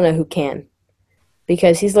 I don't know who can.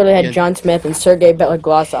 Because he's literally had Yeah. John Smith and Sergey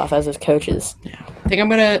Beloglazov as his coaches. Yeah. I think I'm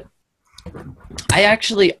gonna.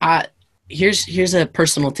 Here's a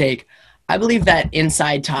personal take. I believe that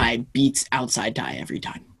inside tie beats outside tie every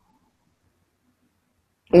time.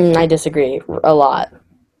 I disagree a lot.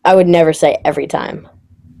 I would never say every time.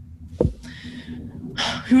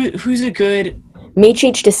 Who's a good?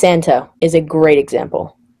 Miocic DeSanto is a great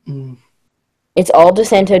example. Mm. It's all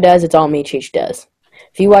DeSanto does. It's all Miocic does.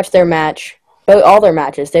 If you watch their match, all their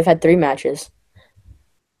matches, they've had 3 matches.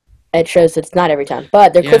 It shows that it's not every time.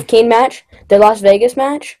 But their Cliff Keen match, their Las Vegas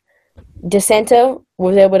match, DeSanto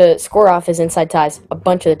was able to score off his inside ties a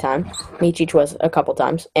bunch of the time. Miocic was a couple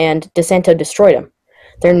times. And DeSanto destroyed him.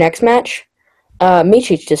 Their next match,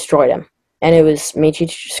 Miocic destroyed him. And it was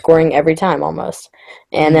Miocic scoring every time almost.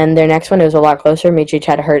 And then their next one, it was a lot closer. Miocic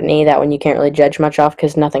had a hurt knee. That one you can't really judge much off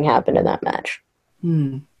because nothing happened in that match.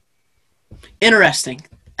 Interesting.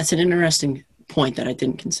 That's an interesting point that I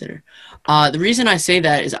didn't consider. The reason I say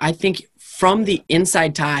that is I think from the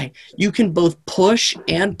inside tie, you can both push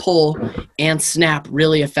and pull and snap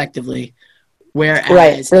really effectively.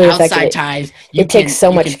 Whereas really outside effectively. ties, It takes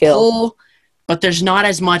so much skill. Pull, but there's not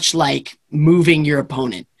as much like moving your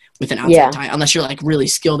opponent with an outside tie unless you're like really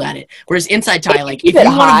skilled at it. Whereas inside tie, like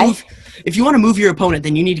if you want to move your opponent,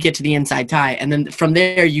 then you need to get to the inside tie, and then from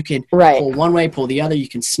there you can pull one way, pull the other. You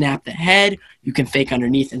can snap the head, you can fake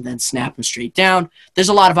underneath, and then snap them straight down. There's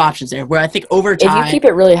a lot of options there. Where I think over tie, if you keep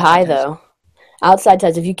it really high though, outside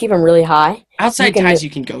ties, if you keep them really high, outside ties,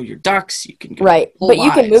 you can go your ducks, you can go but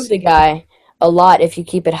you can move the guy a lot if you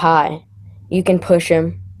keep it high. You can push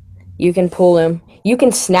him, you can pull him, you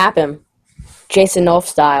can snap him, Jason Nolf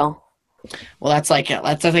style. Well, that's like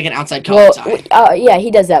an outside collar tie. Yeah,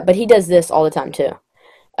 he does that, but he does this all the time too.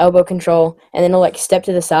 Elbow control, and then he'll like step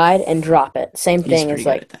to the side and drop it. Same thing as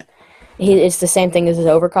like it's the same thing as his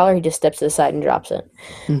overcollar. He just steps to the side and drops it.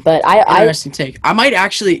 But interesting take. I might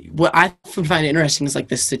actually what I find interesting is like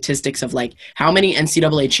the statistics of like how many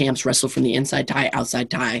NCAA champs wrestle from the inside tie,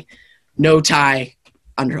 outside tie, no tie,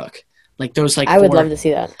 underhook. Like those like I would love to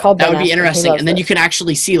see that. That would be interesting, and then you can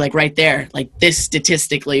actually see like right there, like this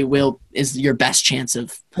statistically is your best chance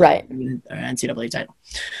of an NCAA title.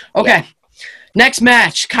 Okay, next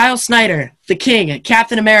match: Kyle Snyder, the King,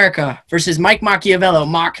 Captain America versus Mike Machiavello.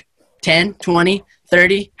 Mach 10, 20,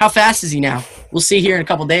 30. How fast is he now? We'll see here in a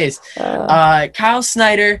couple days. Kyle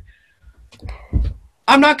Snyder.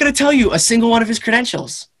 I'm not going to tell you a single one of his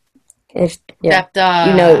credentials. Except, you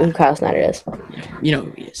know who Kyle Snyder is. You know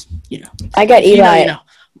who he is. You know. I got Eli.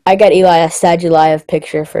 I got Eli a Sadulayev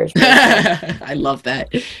picture for his birthday. I love that.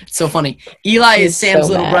 It's so funny. Eli is Sam's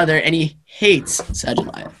little brother, and he hates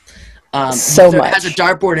Sadulayev. So much. Has a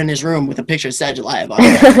dartboard in his room with a picture of Sadulayev on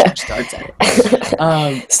it. Starts at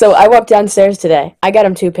it. So I walked downstairs today. I got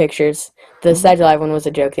him 2 pictures. The Sadulayev one was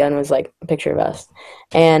a joke. The other one was like a picture of us.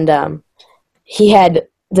 And he had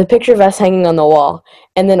the picture of us hanging on the wall,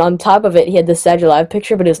 and then on top of it, he had the Sadulayev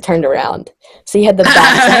picture, but it was turned around. So he had the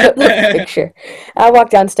back side of the picture. I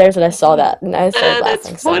walked downstairs and I saw that, and I started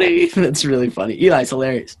laughing. That's funny. That's really funny. Eli's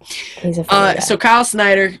hilarious. He's a funny guy. So Kyle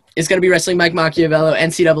Snyder is going to be wrestling Mike Machiavello,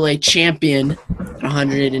 NCAA champion at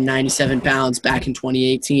 197 pounds back in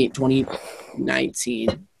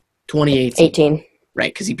 2018.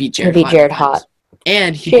 Right, because he beat Jared Hott.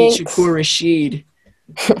 And he beat Shakur Rashid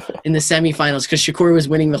in the semifinals because Shakur was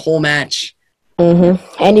winning the whole match.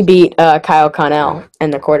 And he beat Kyle Connell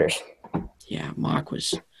in the quarters. Yeah, Mock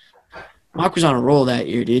was on a roll that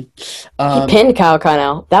year, dude. He pinned Kyle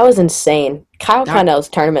Connell. That was insane. Kyle Connell's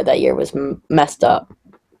tournament that year was messed up.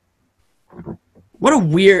 What a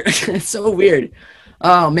weird... it's so weird.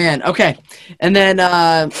 Oh, man. Okay. And then...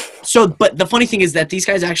 but the funny thing is that these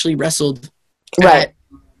guys actually wrestled at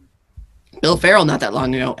Bill Farrell not that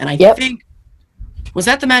long ago. And I think... Was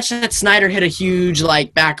that the match that Snyder hit a huge,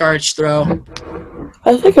 like, back arch throw?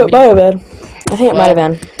 I think it might have been. Might have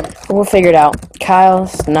been. We'll figure it out. Kyle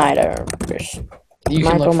Snyder versus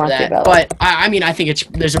Michael Machiavello. But, I mean, I think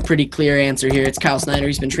there's a pretty clear answer here. It's Kyle Snyder.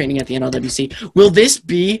 He's been training at the NLWC. Will this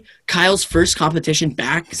be Kyle's first competition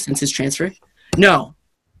back since his transfer? No.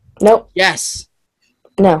 Nope. Yes.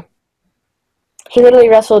 No. He literally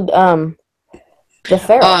wrestled the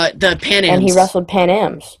Pharaoh. The Pan Ams. And he wrestled Pan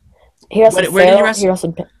Ams. He wrestled Where did he Pharaoh. wrestle? He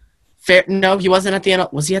wrestled... No, he wasn't at the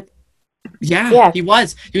NL. Was he at? Yeah, Yeah. he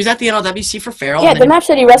was. He was at the NLWC for Farrell. Yeah, the match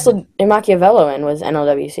that he wrestled Machiavello in was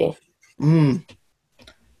NLWC.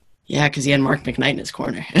 Yeah, because he had Mark McKnight in his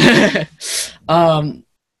corner.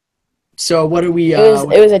 So what do we?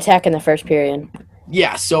 It was attack in the first period.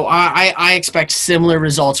 Yeah, so I expect similar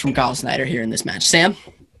results from Kyle Snyder here in this match. Sam?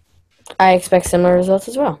 I expect similar results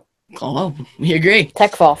as well. Oh, we agree.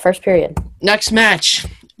 Tech fall, first period. Next match,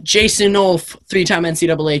 Jason Wolf, 3-time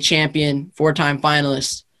NCAA champion, 4-time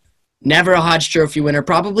finalist, never a Hodge Trophy winner,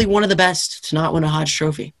 probably one of the best to not win a Hodge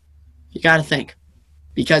Trophy. You got to think.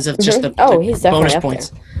 Because of just the he's definitely bonus up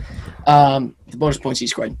points. The bonus points he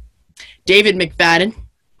scored. David McFadden.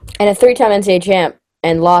 And a 3-time NCAA champ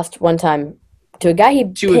and lost one time to a guy he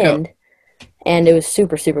pinned. And it was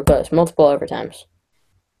super, super close. Multiple overtimes.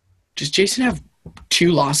 Does Jason have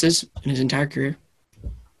 2 losses in his entire career?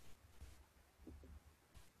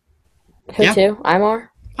 Who two? Imar?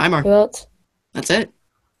 Imar. Who else? That's it.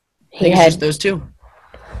 He it's had just those 2.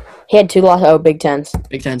 He had 2 losses. Oh, Big Tens.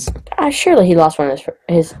 Big Tens. Surely he lost one of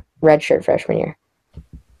his redshirt freshman year.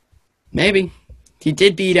 Maybe. He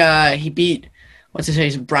did beat, what's his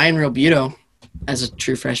name, Brian Robuto as a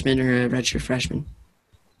true freshman or a redshirt freshman.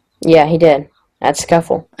 Yeah, he did. At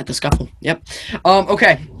Scuffle. At the Scuffle, yep.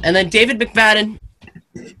 Okay, and then David McFadden,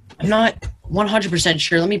 I'm not 100%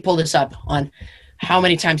 sure. Let me pull this up on how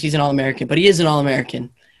many times he's an All-American, but he is an All-American.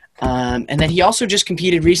 And then he also just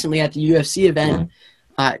competed recently at the UFC event,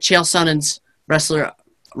 Chael Sonnen's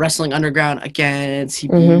Wrestling Underground against, he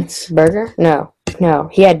beat... Berger? No.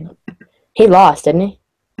 He lost, didn't he?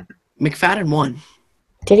 McFadden won.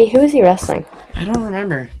 Did he? Who was he wrestling? I don't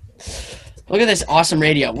remember. Look at this awesome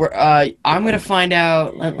radio. I'm gonna find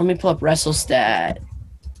out. Let me pull up WrestleStat.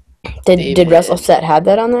 Did WrestleStat have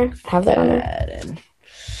that on there?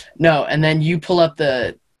 No, and then you pull up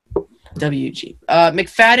the WG.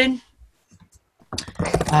 McFadden.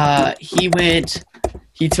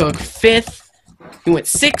 He took 5th. He went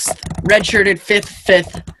 6th, redshirted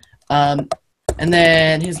 5th. And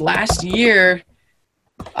then his last year.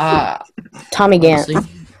 Tommy Gant.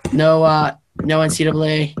 No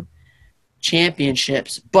NCAA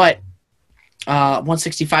championships, but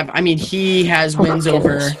 165. I mean, he has wins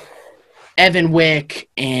over Evan Wick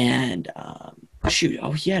and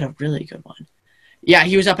he had a really good one. Yeah,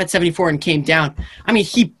 he was up at 74 and came down. I mean,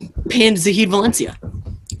 he pinned Zahid Valencia.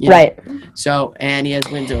 Right. So, and he has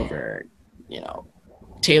wins over,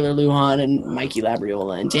 Taylor Lujan and Mikey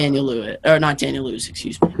Labriola and Daniel Lewis, or not Daniel Lewis,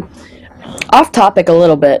 excuse me. Off topic a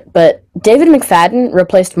little bit, but David McFadden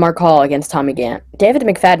replaced Mark Hall against Tommy Gant. David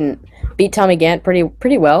McFadden beat Tommy Gant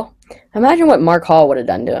pretty well. Imagine what Mark Hall would have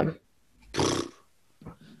done to him.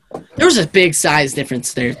 There was a big size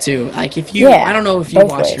difference there too. Like I don't know if you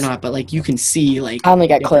watched or not, but like you can see I only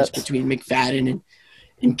got clips between McFadden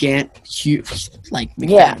and Gant. McFadden was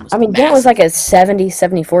massive. Gant was like a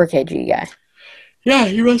 74 kg guy. Yeah,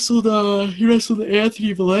 he wrestled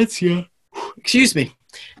Anthony Valencia. Excuse me.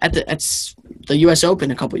 At the U.S.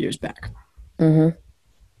 Open a couple years back. Mm-hmm.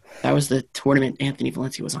 That was the tournament Anthony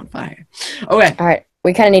Valencia was on fire. Okay. All right.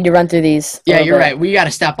 We kind of need to run through these. Yeah, you're right. We got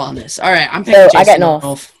to step on this. All right. I'm picking Jason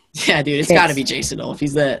Wolf. Yeah, dude. It's got to be Jason Wolf.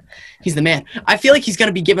 He's the man. I feel like he's going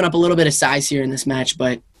to be giving up a little bit of size here in this match,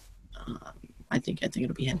 but I think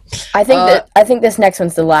it'll be him. I think this next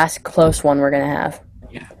one's the last close one we're going to have.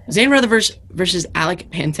 Yeah. Zane Rutherford versus Alec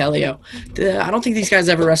Pantaleo. I don't think these guys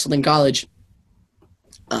ever wrestled in college.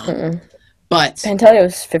 But Pantaleo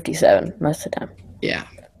was 57 most of the time. Yeah.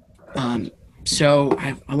 So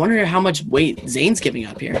I wonder how much weight Zane's giving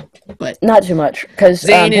up here, but not too much because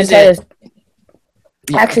Zane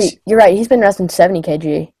actually, you're right. He's been wrestling 70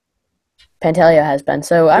 kg. Pantaleo has been,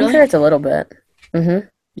 so I'm sure it's a little bit. Mm-hmm.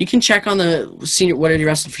 You can check on the senior. What did he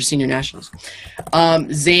wrestle for senior nationals?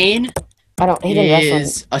 Zane. He didn't wrestle.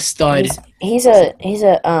 Is a stud. He's a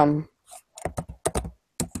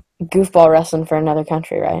goofball wrestling for another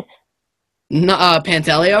country, right?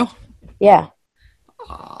 Pantaleo? Yeah.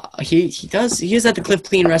 He does. He is at the Cliff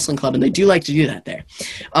Clean Wrestling Club, and they do like to do that there.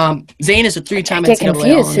 Zane is a 3-time NCAA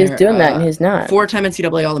confused who's doing that and who's not. 4-time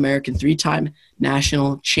NCAA All-American, 3-time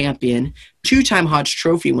national champion, 2-time Hodge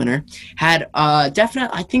Trophy winner. Had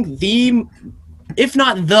definitely, I think, if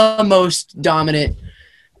not the most dominant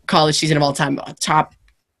college season of all time, top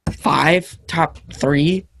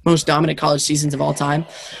 3 most dominant college seasons of all time.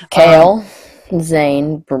 Kale,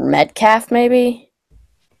 Zane, Metcalf, maybe.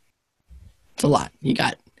 It's a lot. You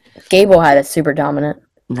got Gable had a super dominant.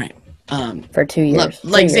 Right. For 2 years.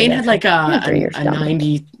 Zane had like a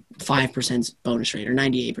 90 5% bonus rate or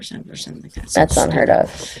 98% or something like that. That's unheard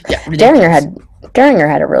of. Yeah, Daringer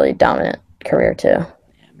had a really dominant career too. Yeah,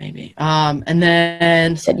 maybe. And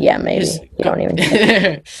then He said, "Yeah, maybe." You don't even.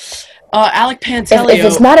 Alec Pantelio. If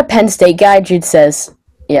it's not a Penn State guy, Jude says,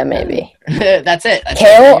 "Yeah, maybe." That's it.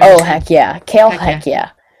 Kale, oh heck yeah. Kale, heck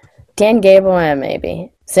yeah. Dan Gable,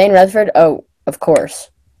 maybe. Zane Rutherford, oh, of course.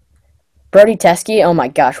 Brody Teske, oh my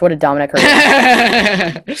gosh, what a dominant career.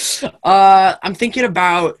 I'm thinking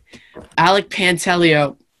about Alec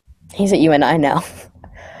Pantelio. He's at UNI now.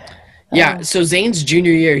 Yeah, so Zane's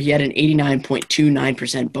junior year, he had an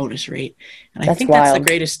 89.29% bonus rate. And I think that's the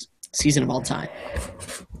greatest season of all time.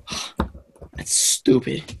 That's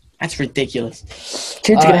stupid. That's ridiculous.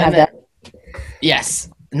 Jude's going to have that. Yes.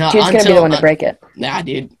 No, Jude's going to be the one to break it. Nah,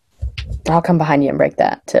 dude. I'll come behind you and break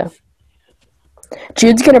that, too.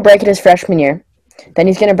 Jude's going to break it his freshman year. Then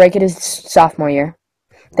he's going to break it his sophomore year.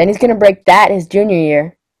 Then he's going to break that his junior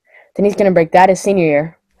year. Then he's going to break that his senior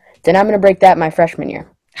year. Then I'm going to break that my freshman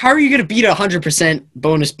year. How are you going to beat 100%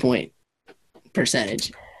 bonus point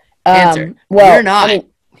percentage? Answer. Well, you're not.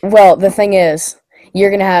 The thing is, you're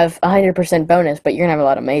going to have 100% bonus, but you're going to have a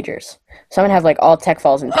lot of majors. So I'm going to have, like, all tech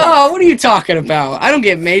falls and pins. Oh, what are you talking about? I don't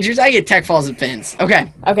get majors. I get tech falls and pins. Okay.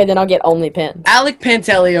 Okay, then I'll get only pins. Alec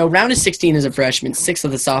Pantelio, round of 16 as a freshman, 6th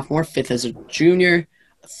as a sophomore, 5th as a junior,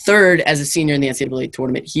 3rd as a senior in the NCAA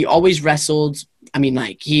tournament. He always wrestled.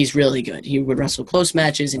 He's really good. He would wrestle close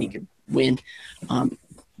matches, and he could win.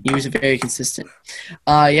 He was very consistent.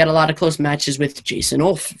 He had a lot of close matches with Jason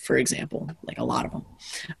Olf, for example, like a lot of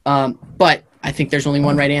them. But I think there's only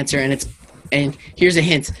one right answer, and here's a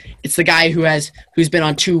hint: it's the guy who's been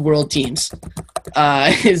on 2 world teams.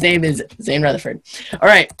 His name is Zane Rutherford. All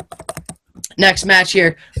right, next match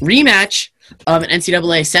here: rematch of an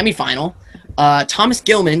NCAA semifinal. Thomas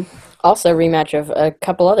Gilman. Also, rematch of a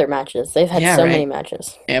couple other matches. They've had many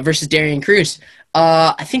matches. Yeah, versus Darian Cruz.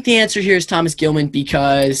 I think the answer here is Thomas Gilman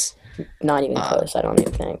because not even close. I don't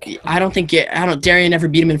even think. Darian never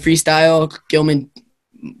beat him in freestyle. Gilman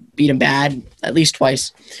beat him bad at least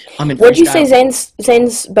twice. What did you say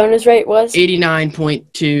Zane's bonus rate was?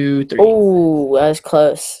 89.23. Oh, that was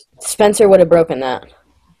close. Spencer would have broken that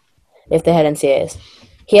if they had NCAAs.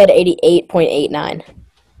 He had 88.89.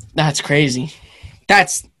 That's crazy.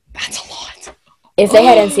 That's a lot. If they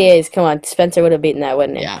had NCAAs, come on, Spencer would have beaten that,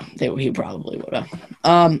 wouldn't he? Yeah, he probably would have.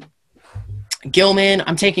 Gilman,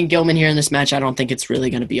 I'm taking Gilman here in this match. I don't think it's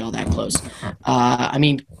really going to be all that close.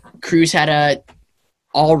 Cruz had a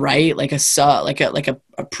all right, like a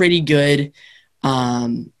pretty good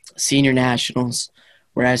senior nationals,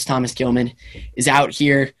 whereas Thomas Gilman is out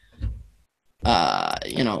here.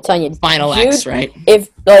 Final X, right?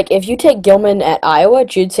 If you take Gilman at Iowa,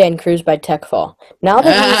 Jude's saying Cruz by tech fall. Now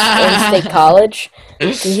that he's in state college,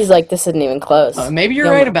 he's like, this isn't even close. Maybe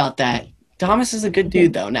you're right about that. Thomas is a good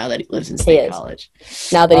dude, though, now that he lives in state college.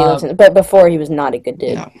 Now that he lives in... But before, he was not a good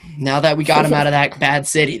dude. No, now that we got him out of that bad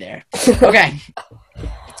city there. Okay.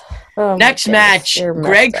 Next match,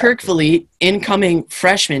 Greg Kirkvliet, incoming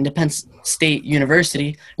freshman to Penn State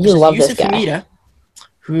University. You love Yusuf this guy. Hamida,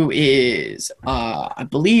 who is, I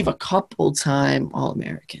believe, a couple-time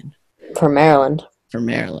All-American. For Maryland.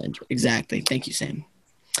 Exactly. Thank you, Sam.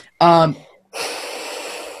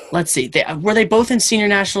 Let's see. Were they both in senior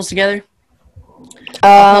nationals together?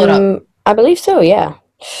 I believe so, yeah.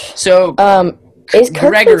 So, is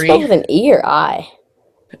Kirkvliet spelled with an E or I?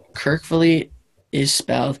 Kirkvliet is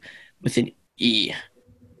spelled with an E.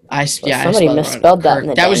 Somebody misspelled that in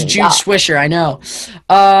the That was Jude Swisher, I know.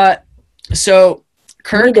 So,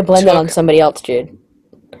 Kirk you need to blame that on somebody else, Jude.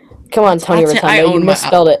 Come on, Tony Rotundo. You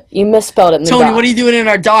misspelled it. You misspelled it in the Tony, doc. what are you doing in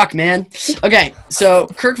our doc, man? Okay, so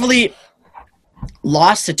Kirkvliet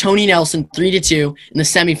lost to Tony Nelson 3-2 in the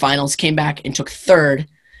semifinals, came back and took 3rd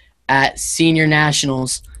at senior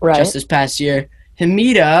nationals just this past year.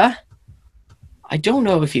 Hamida, I don't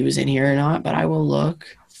know if he was in here or not, but I will look.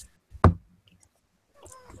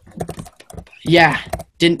 Yeah,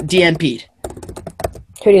 DNP'd.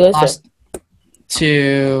 Who did he lose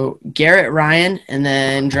to Garrett Ryan, and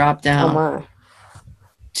then dropped down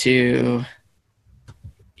to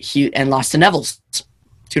and lost to Neville's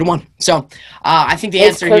 2-1. So I think the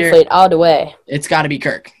answer here, all the way. It's got to be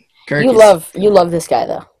Kirk. You love this guy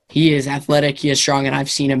though. He is athletic. He is strong, and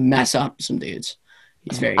I've seen him mess up some dudes.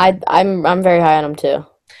 He's very good. I'm very high on him too.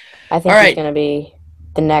 I think he's going to be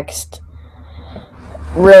the next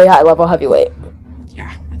really high level heavyweight.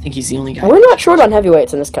 Yeah, I think he's the only guy. We're not short on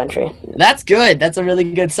heavyweights in this country. That's good. That's a really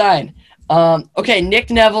good sign. Okay, Nick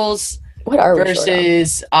Neville's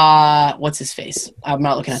versus what's his face? I'm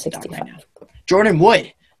not looking at the doc right now. Jordan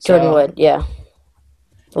Wood. Jordan Wood, yeah.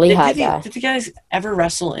 Lehigh guy. Did the guys ever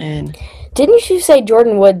wrestle in? Didn't you say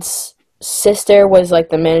Jordan Wood's sister was like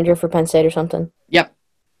the manager for Penn State or something? Yep.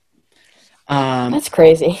 That's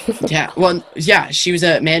crazy. Yeah. Well, yeah. She was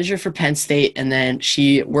a manager for Penn State, and then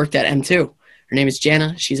she worked at M2. Her name is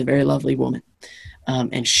Jana. She's a very lovely woman,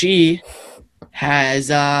 and she has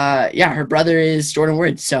her brother is Jordan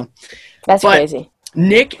Wood. So That's crazy.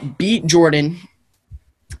 Nick beat Jordan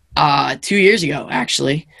 2 years ago,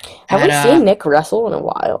 actually. Have we seen Nick wrestle in a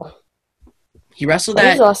while? He wrestled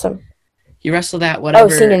That was awesome. He wrestled at whatever. Oh,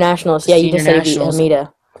 Senior Nationals. Yeah, you just said he beat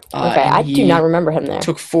Hamida. Okay, I do not remember him there.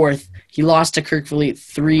 Took fourth. He lost to Kirk Fleet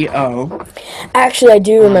 3-0. Actually, I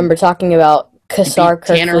do remember talking about Kassar,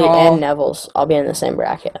 Kirk Fleet, and Neville's. I'll be in the same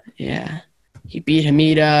bracket. Yeah. He beat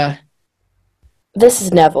Hamida. This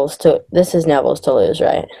is Neville's to lose,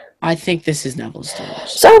 right? I think this is Neville's to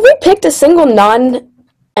lose. So have we picked a single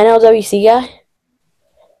non-NLWC guy?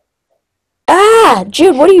 Ah,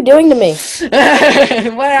 Jude, what are you doing to me?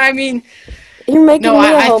 I mean... You're making me a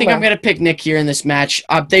homer. I think I'm going to pick Nick here in this match.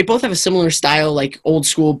 They both have a similar style, like old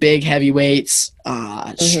school, big heavyweights,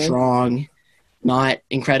 strong, not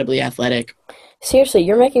incredibly athletic. Seriously,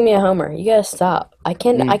 you're making me a homer. You got to stop. I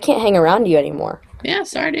can't hang around you anymore. Yeah,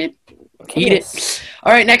 sorry, dude. Eat it.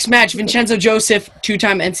 All right, next match. Vincenzo Joseph,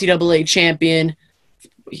 2-time NCAA champion,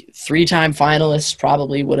 3-time finalist,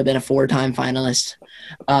 probably would have been a 4-time finalist.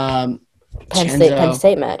 Penn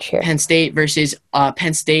State match here. Penn State versus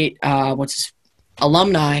Penn State,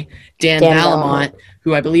 alumni, Dan Valamont,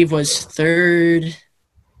 who I believe was third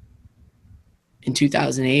in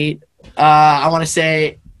 2008. I want to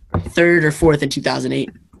say third or fourth in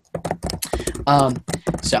 2008.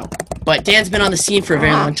 But Dan's been on the scene for a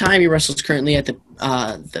very long time. He wrestles currently at the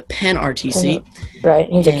Penn RTC. Right,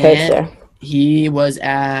 he's a coach there. He was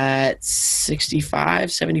at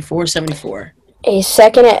 65, 74, 74. A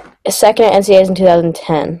second at NCAAs in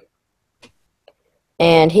 2010.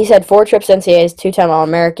 And he's had 4 trips to NCAAs, 2-time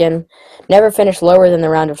All-American, never finished lower than the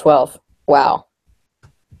round of 12. Wow.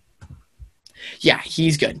 Yeah,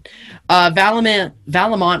 he's good.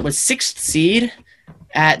 Valamont was 6th seed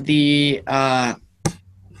at the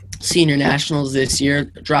Senior Nationals this year.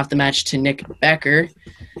 Dropped the match to Nick Becker.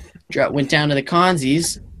 Went down to the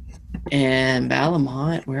Consies. And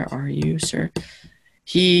Valamont, where are you, sir?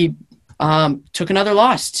 He took another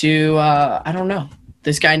loss to, I don't know,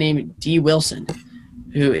 this guy named D. Wilson,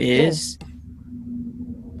 who is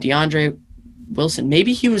DeAndre Wilson.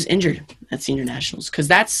 Maybe he was injured at Senior Nationals, because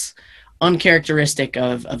that's uncharacteristic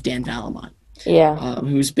of Dan Valamont. Yeah.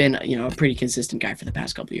 Who's been, a pretty consistent guy for the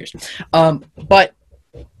past couple of years. But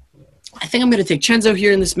I think I'm going to take Chenzo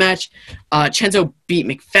here in this match. Chenzo beat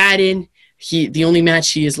McFadden. The only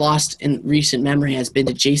match he has lost in recent memory has been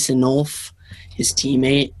to Jason Nolf, his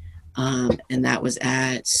teammate. And that was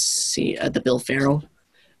at the Bill Farrell.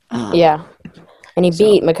 Yeah. And he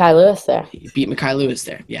beat Mekhi Lewis there. He beat Mekhi Lewis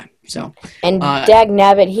there, yeah. So. And Dag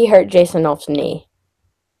Nabbit, he hurt Jason Nolf's knee.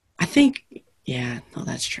 I think, yeah, no,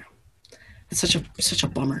 that's true. It's such a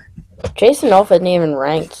bummer. Jason Nolf isn't even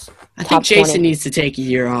ranked. I think Jason needs to take a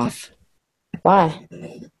year off. Why?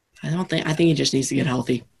 I think he just needs to get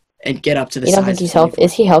healthy and get up to the size. You don't think he's healthy?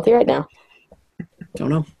 Is he healthy right now? Don't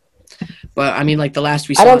know. But I mean, like the last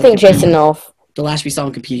we saw. I don't think Jason Nolf. The last we saw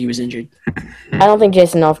him compete, he was injured. I don't think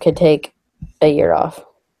Jason Nolf could take a year off.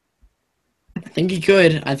 I think he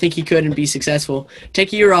could. I think he could and be successful.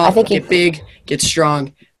 Take a year off, get big, get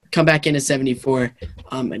strong, come back in at 74,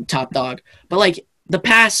 and top dog. But like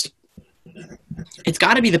it's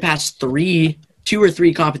got to be the past 2 or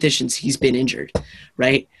 3 competitions he's been injured,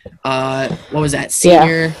 right? What was that?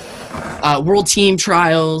 Senior, World Team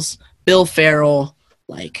Trials, Bill Farrell.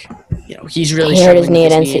 Like, he's really he hurt his knee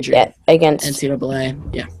against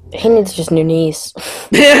NCAA. Yeah. He needs just new knees.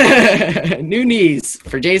 New knees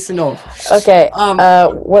for Jason Nolf. Okay.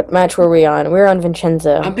 What match were we on? We were on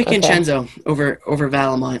Vincenzo. I'm picking Chenzo over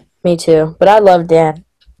Valamont. Me too. But I love Dan.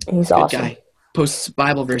 He's awesome. Good guy. Posts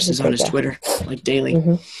Bible verses on his Twitter, like daily.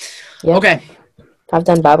 Mm-hmm. Yep. Okay. I've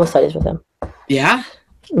done Bible studies with him. Yeah?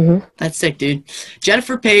 Mm-hmm. That's sick, dude.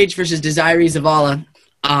 Jennifer Page versus Desiree Zavala.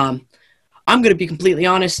 I'm going to be completely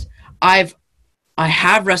honest. I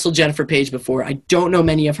have wrestled Jennifer Page before. I don't know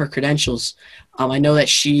many of her credentials. I know that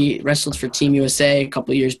she wrestled for Team USA a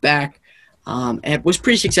couple of years back. And was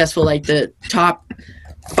pretty successful, like the top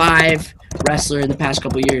 5 wrestler in the past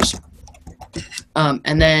couple of years.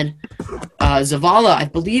 And then Zavala, I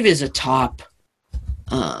believe, is a top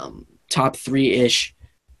 3-ish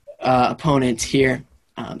opponent here.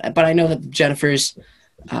 But I know that Jennifer's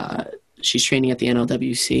she's training at the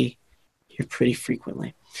NLWC here pretty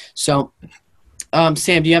frequently. So,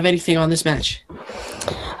 Sam, do you have anything on this match?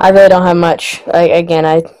 I really don't have much.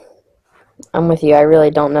 I'm with you. I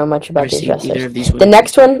really don't know much about Never these seen either wrestlers. of these The women.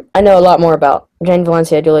 next one, I know a lot more about. Jane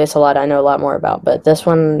Valencia, Julia Salata, I know a lot more about. But this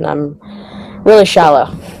one, I'm really shallow.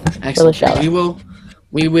 Excellent. Really shallow.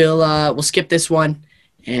 We'll skip this one,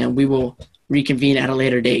 and we will reconvene at a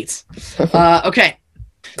later date. Okay.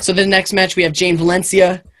 So the next match, we have Jane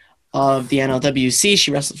Valencia of the NLWC.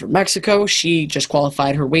 She wrestled for Mexico. She just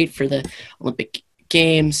qualified her weight for the Olympic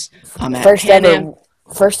Games. At Pan Am.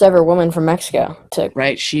 First ever woman from Mexico to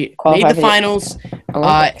Right. She qualify made the for finals,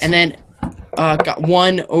 Olympics. and then got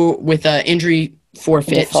one with an injury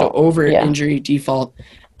forfeit, Default, so over yeah. injury default,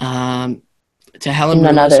 to Helen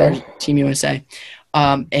None Willis other. on Team USA.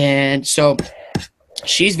 And so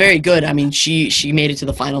she's very good. I mean, she made it to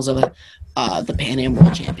the finals of the Pan Am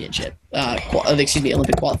World Championship. Olympic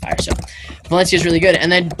qualifier. So Valencia's really good.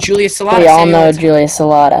 And then Julia Salata. We all know Julia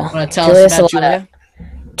Salata. Want to tell us about Julia?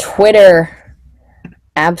 Twitter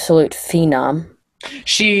absolute phenom.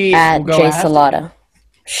 She at will go Jay after Salata.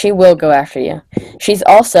 She will go after you. She's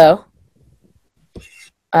also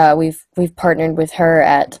we've partnered with her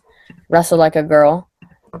at Wrestle Like a Girl.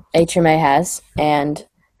 HMA has, and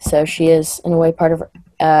so she is in a way part of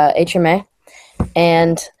HMA,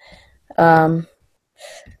 and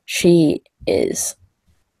she is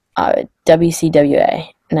a WCWA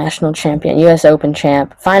national champion, US Open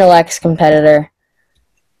champ, Final X competitor.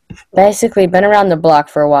 Basically, been around the block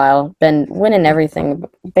for a while, been winning everything,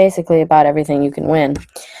 basically about everything you can win,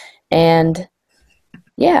 and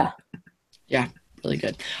yeah. Yeah, really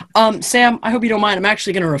good. Sam, I hope you don't mind. I'm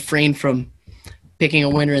actually going to refrain from picking a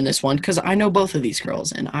winner in this one because I know both of these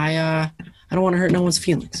girls, and I don't want to hurt no one's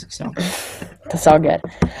feelings. So that's all good.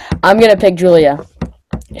 I'm gonna pick Julia.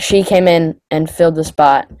 She came in and filled the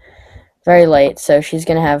spot very late, so she's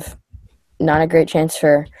gonna have not a great chance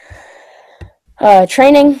for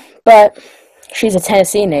training, but she's a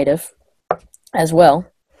Tennessee native as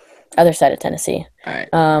well, other side of Tennessee. All right.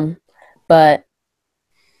 But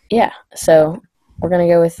yeah, so I'm gonna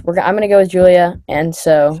go with Julia, and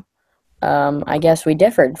so I guess we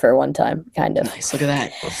differed for one time, kind of. Nice, look at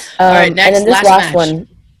that. All right, next, and then this last match. one,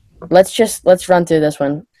 let's run through this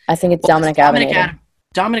one. I think it's Dominic Abinader.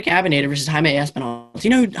 Dominic Abinader versus Jaime Espinal. Do you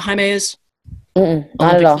know who Jaime is? Not Olympic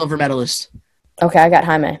at all. silver medalist. Okay, I got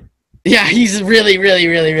Jaime. Yeah, he's really, really,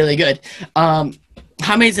 really, really good.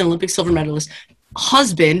 Jaime is an Olympic silver medalist,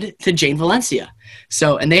 husband to Jane Valencia.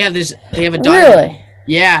 So, and they have a daughter. Really?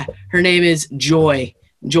 Yeah, her name is Joy.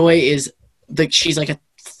 Joy is she's like a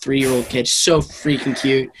 3-year-old kid, so freaking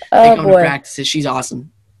cute. Oh, they come boy. to practices. She's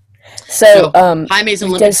awesome. So, Jaime's an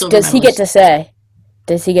Olympic silver does he get to say?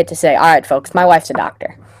 Does he get to say, "All right, folks, my wife's a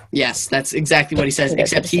doctor"? Yes, that's exactly what he says. He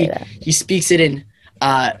does Except get to say he speaks it in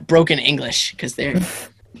broken English because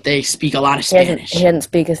they speak a lot of Spanish. He doesn't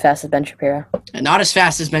speak as fast as Ben Shapiro. And not as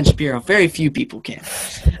fast as Ben Shapiro. Very few people can.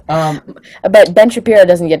 But Ben Shapiro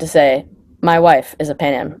doesn't get to say, "My wife is a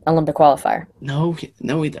Pan Am Olympic qualifier." No,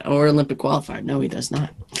 or Olympic qualifier. No, he does not.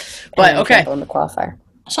 But okay, Olympic qualifier.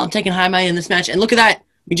 so I'm taking Jaime in this match, and look at that.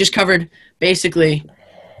 We just covered basically.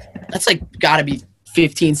 That's like got to be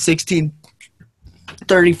 15, 16,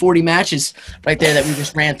 30, 40 matches right there that we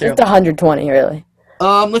just ran through. It's 120, really.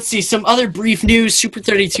 Let's see some other brief news. Super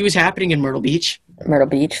 32 is happening in Myrtle Beach. Myrtle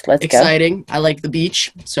Beach, let's Exciting. I like the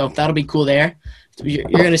beach, so that'll be cool there. You're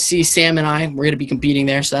going to see Sam and I. We're going to be competing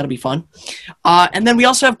there, so that'll be fun. And then we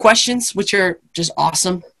also have questions, which are just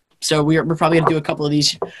awesome. So we're probably going to do a couple of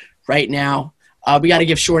these right now. We got to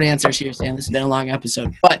give short answers here, Sam. This has been a long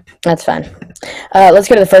episode, but That's fine. Let's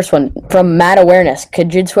go to the first one. From Matt Awareness, could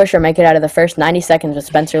Jude Swisher make it out of the first 90 seconds with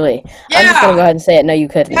Spencer Lee? I'm just going to go ahead and say it. No, you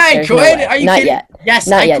couldn't. Yeah, I There's could. no way. Are you Not kidding? yet. Yes,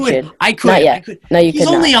 Not I yet, could. Jude. I could. Not yet. I could. No, you He's could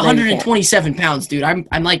not. only No, you can't. 127 pounds, dude. I'm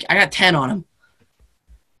like, I got 10 on him.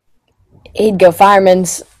 He'd go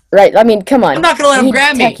fireman's. Right, I mean, come on. I'm not going to let him He'd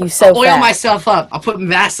grab me. tech you so I'll oil fast. myself up. I'll put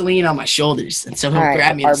Vaseline on my shoulders, and so he'll All right,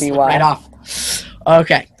 grab me and slip RBY. right off.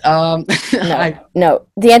 Okay. No.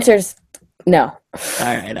 The answer's no. All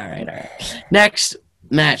right. Next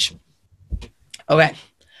match. Okay.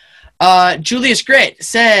 Julius Grit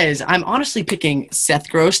says, I'm honestly picking Seth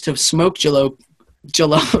Gross to smoke Jello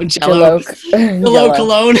Jello.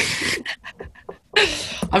 cologne.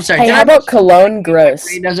 I'm sorry. Hey, did how I about cologne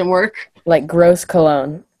gross? It doesn't work. Like gross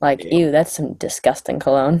cologne. Like, ew, that's some disgusting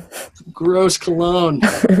cologne. Gross cologne.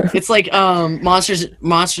 It's like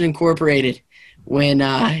Monsters Incorporated. When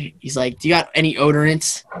he's like, do you got any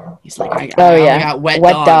odorants? He's like, I got wet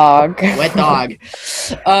dog. Wet dog.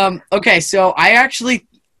 Okay, so I don't think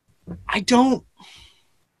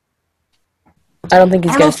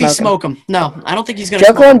he's know going if to he smoke smoke him. No, I don't think he's gonna Joe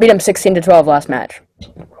smoke Colon beat him 16-12 last match.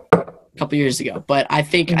 a couple years ago. But I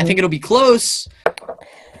think it'll be close.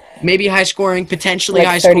 Maybe high scoring, potentially like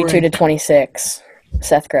high 32 scoring. to 26.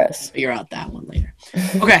 Seth Gross. Figure out that one later.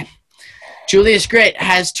 Okay. Julius Grit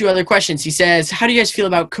has 2 other questions. He says, how do you guys feel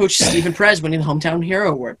about Coach Stephen Perez winning the Hometown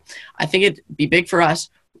Hero Award? I think it'd be big for us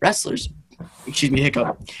wrestlers, who came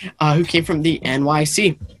from the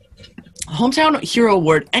NYC. Hometown Hero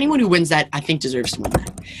Award, anyone who wins that, I think deserves to win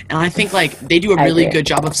that. And I think like they do a really good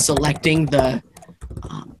job of selecting the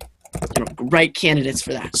right candidates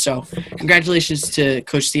for that. So congratulations to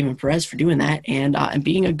Coach Stephen Perez for doing that and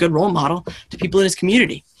being a good role model to people in his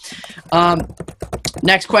community.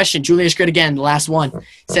 Next question, Julius Grid again, the last one.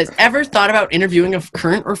 Says, ever thought about interviewing a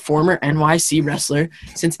current or former NYC wrestler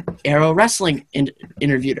since Arrow Wrestling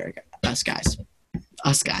interviewed us guys?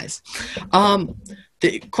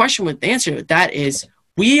 The question with the answer with that is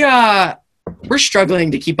we're struggling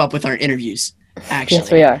to keep up with our interviews, actually.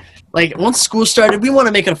 Yes, we are. Like, once school started, we want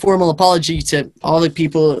to make a formal apology to all the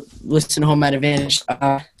people listening home at Advantage.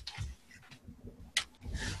 Look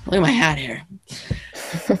at my hat here.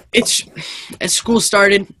 As school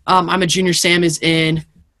started, I'm a junior. Sam is in.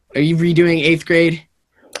 Are you redoing 8th grade?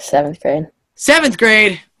 7th grade. 7th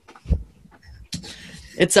grade.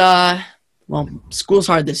 It's school's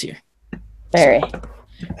hard this year. Very.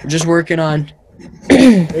 We're just working on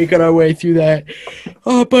making our way through that.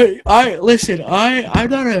 But I'm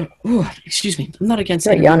not excuse me. I'm not against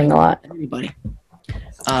You're yawning a lot. Anybody.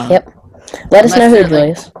 Yep. Let us know who,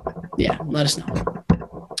 Julius. Yeah, let us know.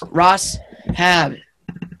 Ross Hab.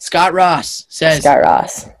 Scott Ross says, Scott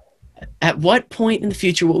Ross. at what point in the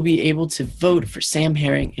future will we be able to vote for Sam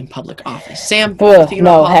Herring in public office? Sam,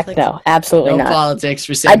 No, heck no. Absolutely no not. politics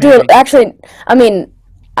for Sam I do Herring. actually. I mean,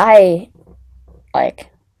 I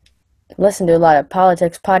listen to a lot of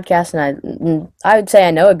politics podcasts, and I would say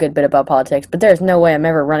I know a good bit about politics, but there's no way I'm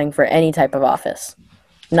ever running for any type of office.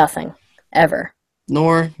 Nothing. Ever.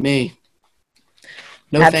 Nor me.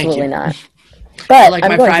 No, Absolutely thank you. not. But I like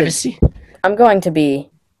my privacy. I'm going to be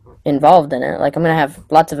involved in it. Like, I'm going to have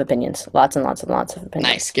lots of opinions. Lots and lots and lots of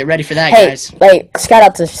opinions. Nice. Get ready for that, Hey, guys. shout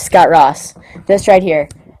out to Scott Ross. This right here.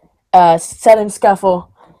 Sudden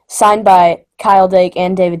Scuffle, signed by Kyle Dake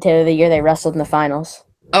and David Taylor the year they wrestled in the finals.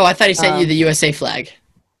 Oh, I thought he sent you the USA flag.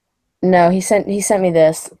 No, he sent me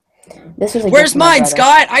this. This was a Where's gift from my mine, brother.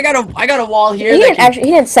 Scott? I got a wall here. He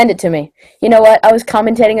didn't send it to me. You know what? I was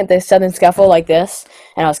commentating at the Southern Scuffle like this,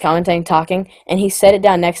 and I was commentating, talking, and he set it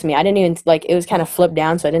down next to me. I didn't even, it was kind of flipped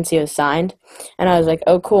down, so I didn't see it was signed. And I was like,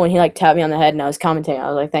 oh, cool. And he, tapped me on the head, and I was commentating. I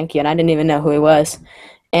was like, thank you. And I didn't even know who he was.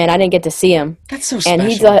 And I didn't get to see him. That's so special. And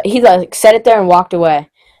he set it there and walked away.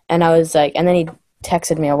 And I was like, and then he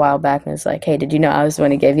texted me a while back and was like, hey, did you know I was the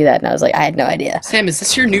one who gave you that? And I was like, I had no idea. Sam, is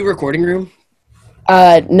this your new recording room?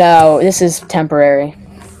 No, this is temporary.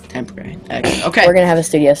 Temporary. Okay. We're going to have a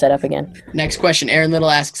studio set up again. Next question. Aaron Little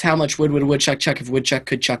asks, how much wood would a woodchuck chuck if woodchuck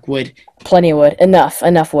could chuck wood? Plenty of wood.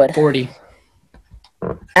 Enough wood. 40.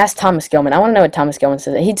 Ask Thomas Gilman. I want to know what Thomas Gilman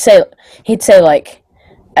says. He'd say like,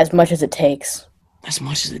 as much as it takes. As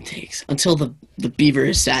much as it takes. Until the beaver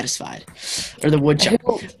is satisfied. Or the woodchuck.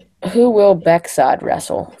 Who will Becksod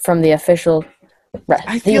wrestle from the official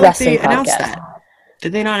I feel like they announced that.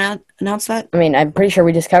 Did they not announce that? I mean, I'm pretty sure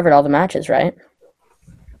we just covered all the matches, right?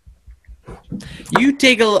 You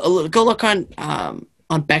take go look on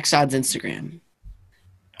Becksod's Instagram.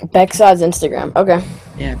 Becksod's Instagram. Okay.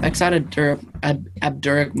 Yeah, Becksod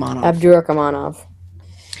Abdurakhmanov. Abdurakhmanov.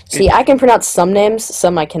 See, I can pronounce some names,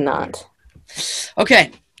 some I cannot.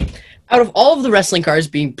 Okay. Out of all of the wrestling cards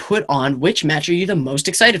being put on, which match are you the most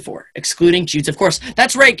excited for? Excluding Jude's, of course.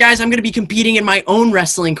 That's right, guys. I'm going to be competing in my own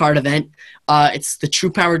wrestling card event. It's the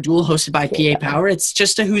True Power Duel hosted by PA Power. It's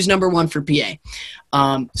just a who's number one for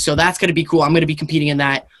PA. So that's going to be cool. I'm going to be competing in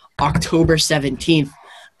that October 17th.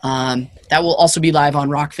 That will also be live on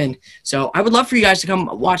Rockfin. So I would love for you guys to come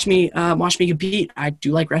watch me compete. I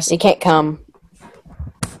do like wrestling. You can't come.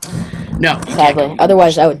 No. Sadly.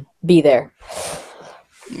 Otherwise, I would be there.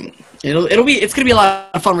 It's gonna be a lot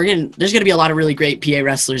of fun. There's gonna be a lot of really great PA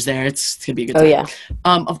wrestlers there. It's gonna be a good time.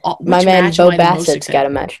 Oh yeah. My man Bo Bassett's got a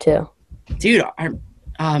match too. Dude,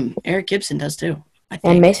 Eric Gibson does too. I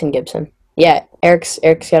think. And Mason Gibson. Yeah, Eric's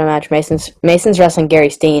got a match. Mason's wrestling Gary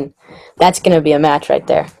Steen. That's gonna be a match right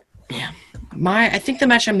there. Yeah. I think the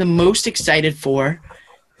match I'm the most excited for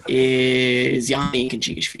is Yanni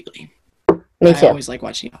Kanchigashvili. Me too. I always like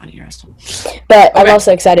watching Yanni wrestle. But I'm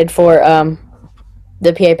also excited for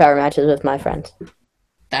the PA Power matches with my friends.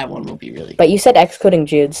 That one will be really good. But you said excluding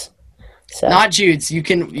Jude's. So. Not Jude's. You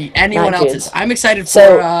can anyone else's. I'm excited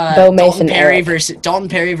for Bo Mason, Dalton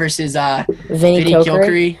Perry versus Vinny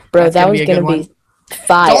Kilkery. Bro, that one's gonna be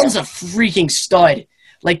fire. Dalton's a freaking stud.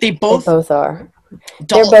 Like they both are.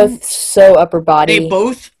 They're Dalton, both so upper body.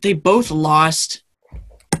 they both lost.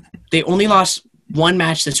 They only lost one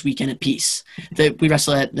match this weekend apiece. We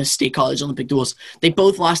wrestled at the State College Olympic Duels. They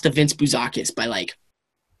both lost to Vince Bouzakis by like.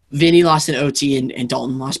 Vinny lost an OT and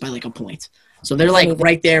Dalton lost by like a point. So they're like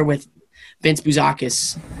right there with Vince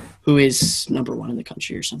Bouzakis, who is number 1 in the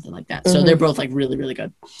country or something like that. So they're both like really, really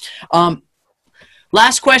good.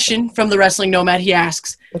 Last question from the Wrestling Nomad. He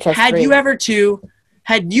asks, had you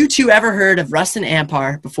two ever heard of Rustin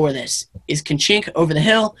Ampar before this? Is Kinchink over the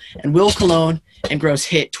hill and Will Cologne and Gross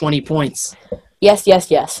hit 20 points? Yes.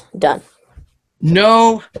 Done.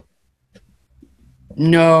 No.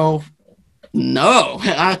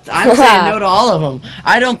 I'm saying no to all of them.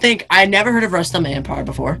 I never heard of Rustam Ampar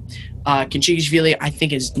before. Kinchikishvili, I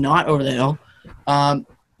think, is not over the hill. I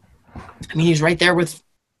mean, he's right there with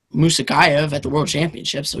Musagayev at the World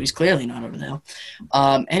Championship, so he's clearly not over the hill.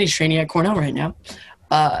 And he's training at Cornell right now.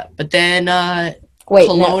 But then wait.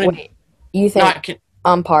 You think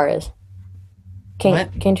Ampar is?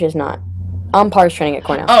 Kinch is not. Ampar's training at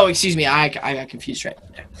Cornell. Oh, excuse me. I got confused right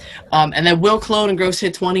there. And then Will Cologne and Gross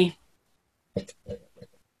hit 20.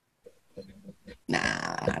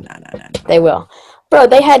 Nah. They will. Bro,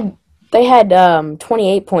 they had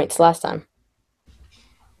 28 points last time.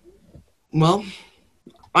 Well,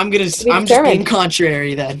 I'm just being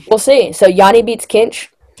contrary then. We'll see. So Yanni beats Kinch.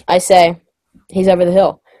 I say he's over the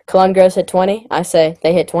hill. Cologne Gross hit 20. I say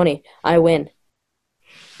they hit 20. I win.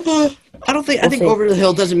 I think over the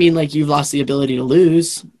hill doesn't mean like you've lost the ability to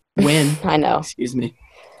lose. Win. I know. Excuse me.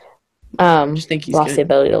 I just think he's lost the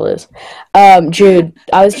ability to lose. Jude,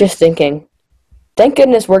 I was just thinking, thank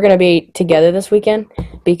goodness we're going to be together this weekend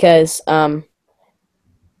because our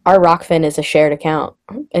Rockfin is a shared account.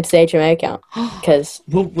 It's the HMA account. Because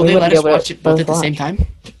will they let us watch it both at the same time?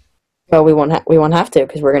 Well, we won't have to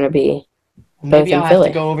because we're going to be maybe both I'll in Philly.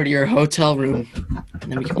 have to go over to your hotel room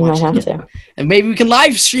and then we can You watch might it. have to. And maybe we can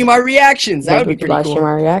live stream our reactions. That would be pretty live cool. stream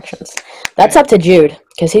our reactions. That's up to Jude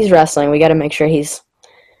because he's wrestling. We got to make sure he's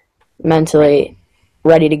mentally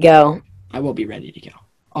ready to go. I will be ready to go.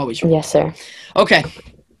 Always ready. Yes, sir. Okay.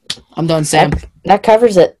 I'm done, Sam. That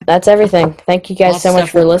covers it. That's everything. Thank you guys so much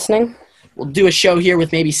for listening. We'll do a show here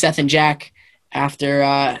with maybe Seth and Jack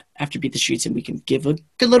after Beat the Streets, and we can give a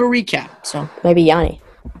good little recap. So maybe Yanni.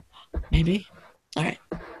 Maybe. All right.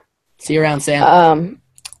 See you around, Sam.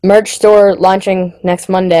 Merch store launching next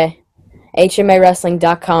Monday.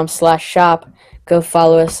 HMAWrestling.com/shop. Go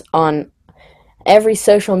follow us on every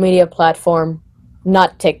social media platform.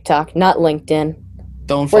 Not TikTok, not LinkedIn.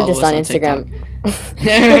 Don't follow We're just us on Instagram.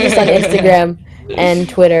 We're just on Instagram and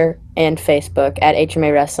Twitter and Facebook at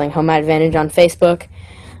HMA Wrestling. Home Advantage on Facebook.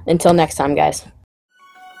 Until next time, guys.